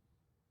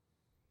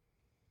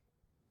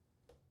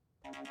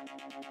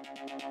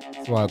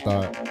 That's what I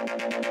thought.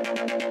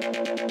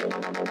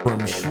 From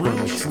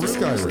Shrooms to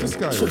Skyrim.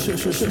 From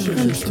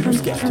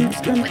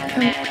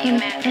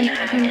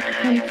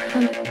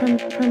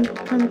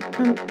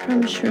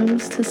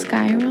shrooms to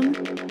Skyrim.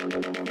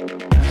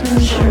 From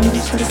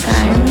shrooms to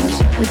Skyrim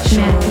with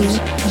Matthew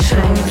and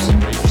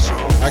Hiram.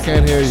 I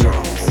can't hear you.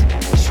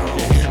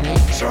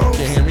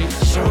 Can't hear me?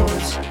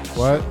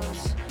 What?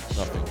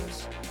 Nothing.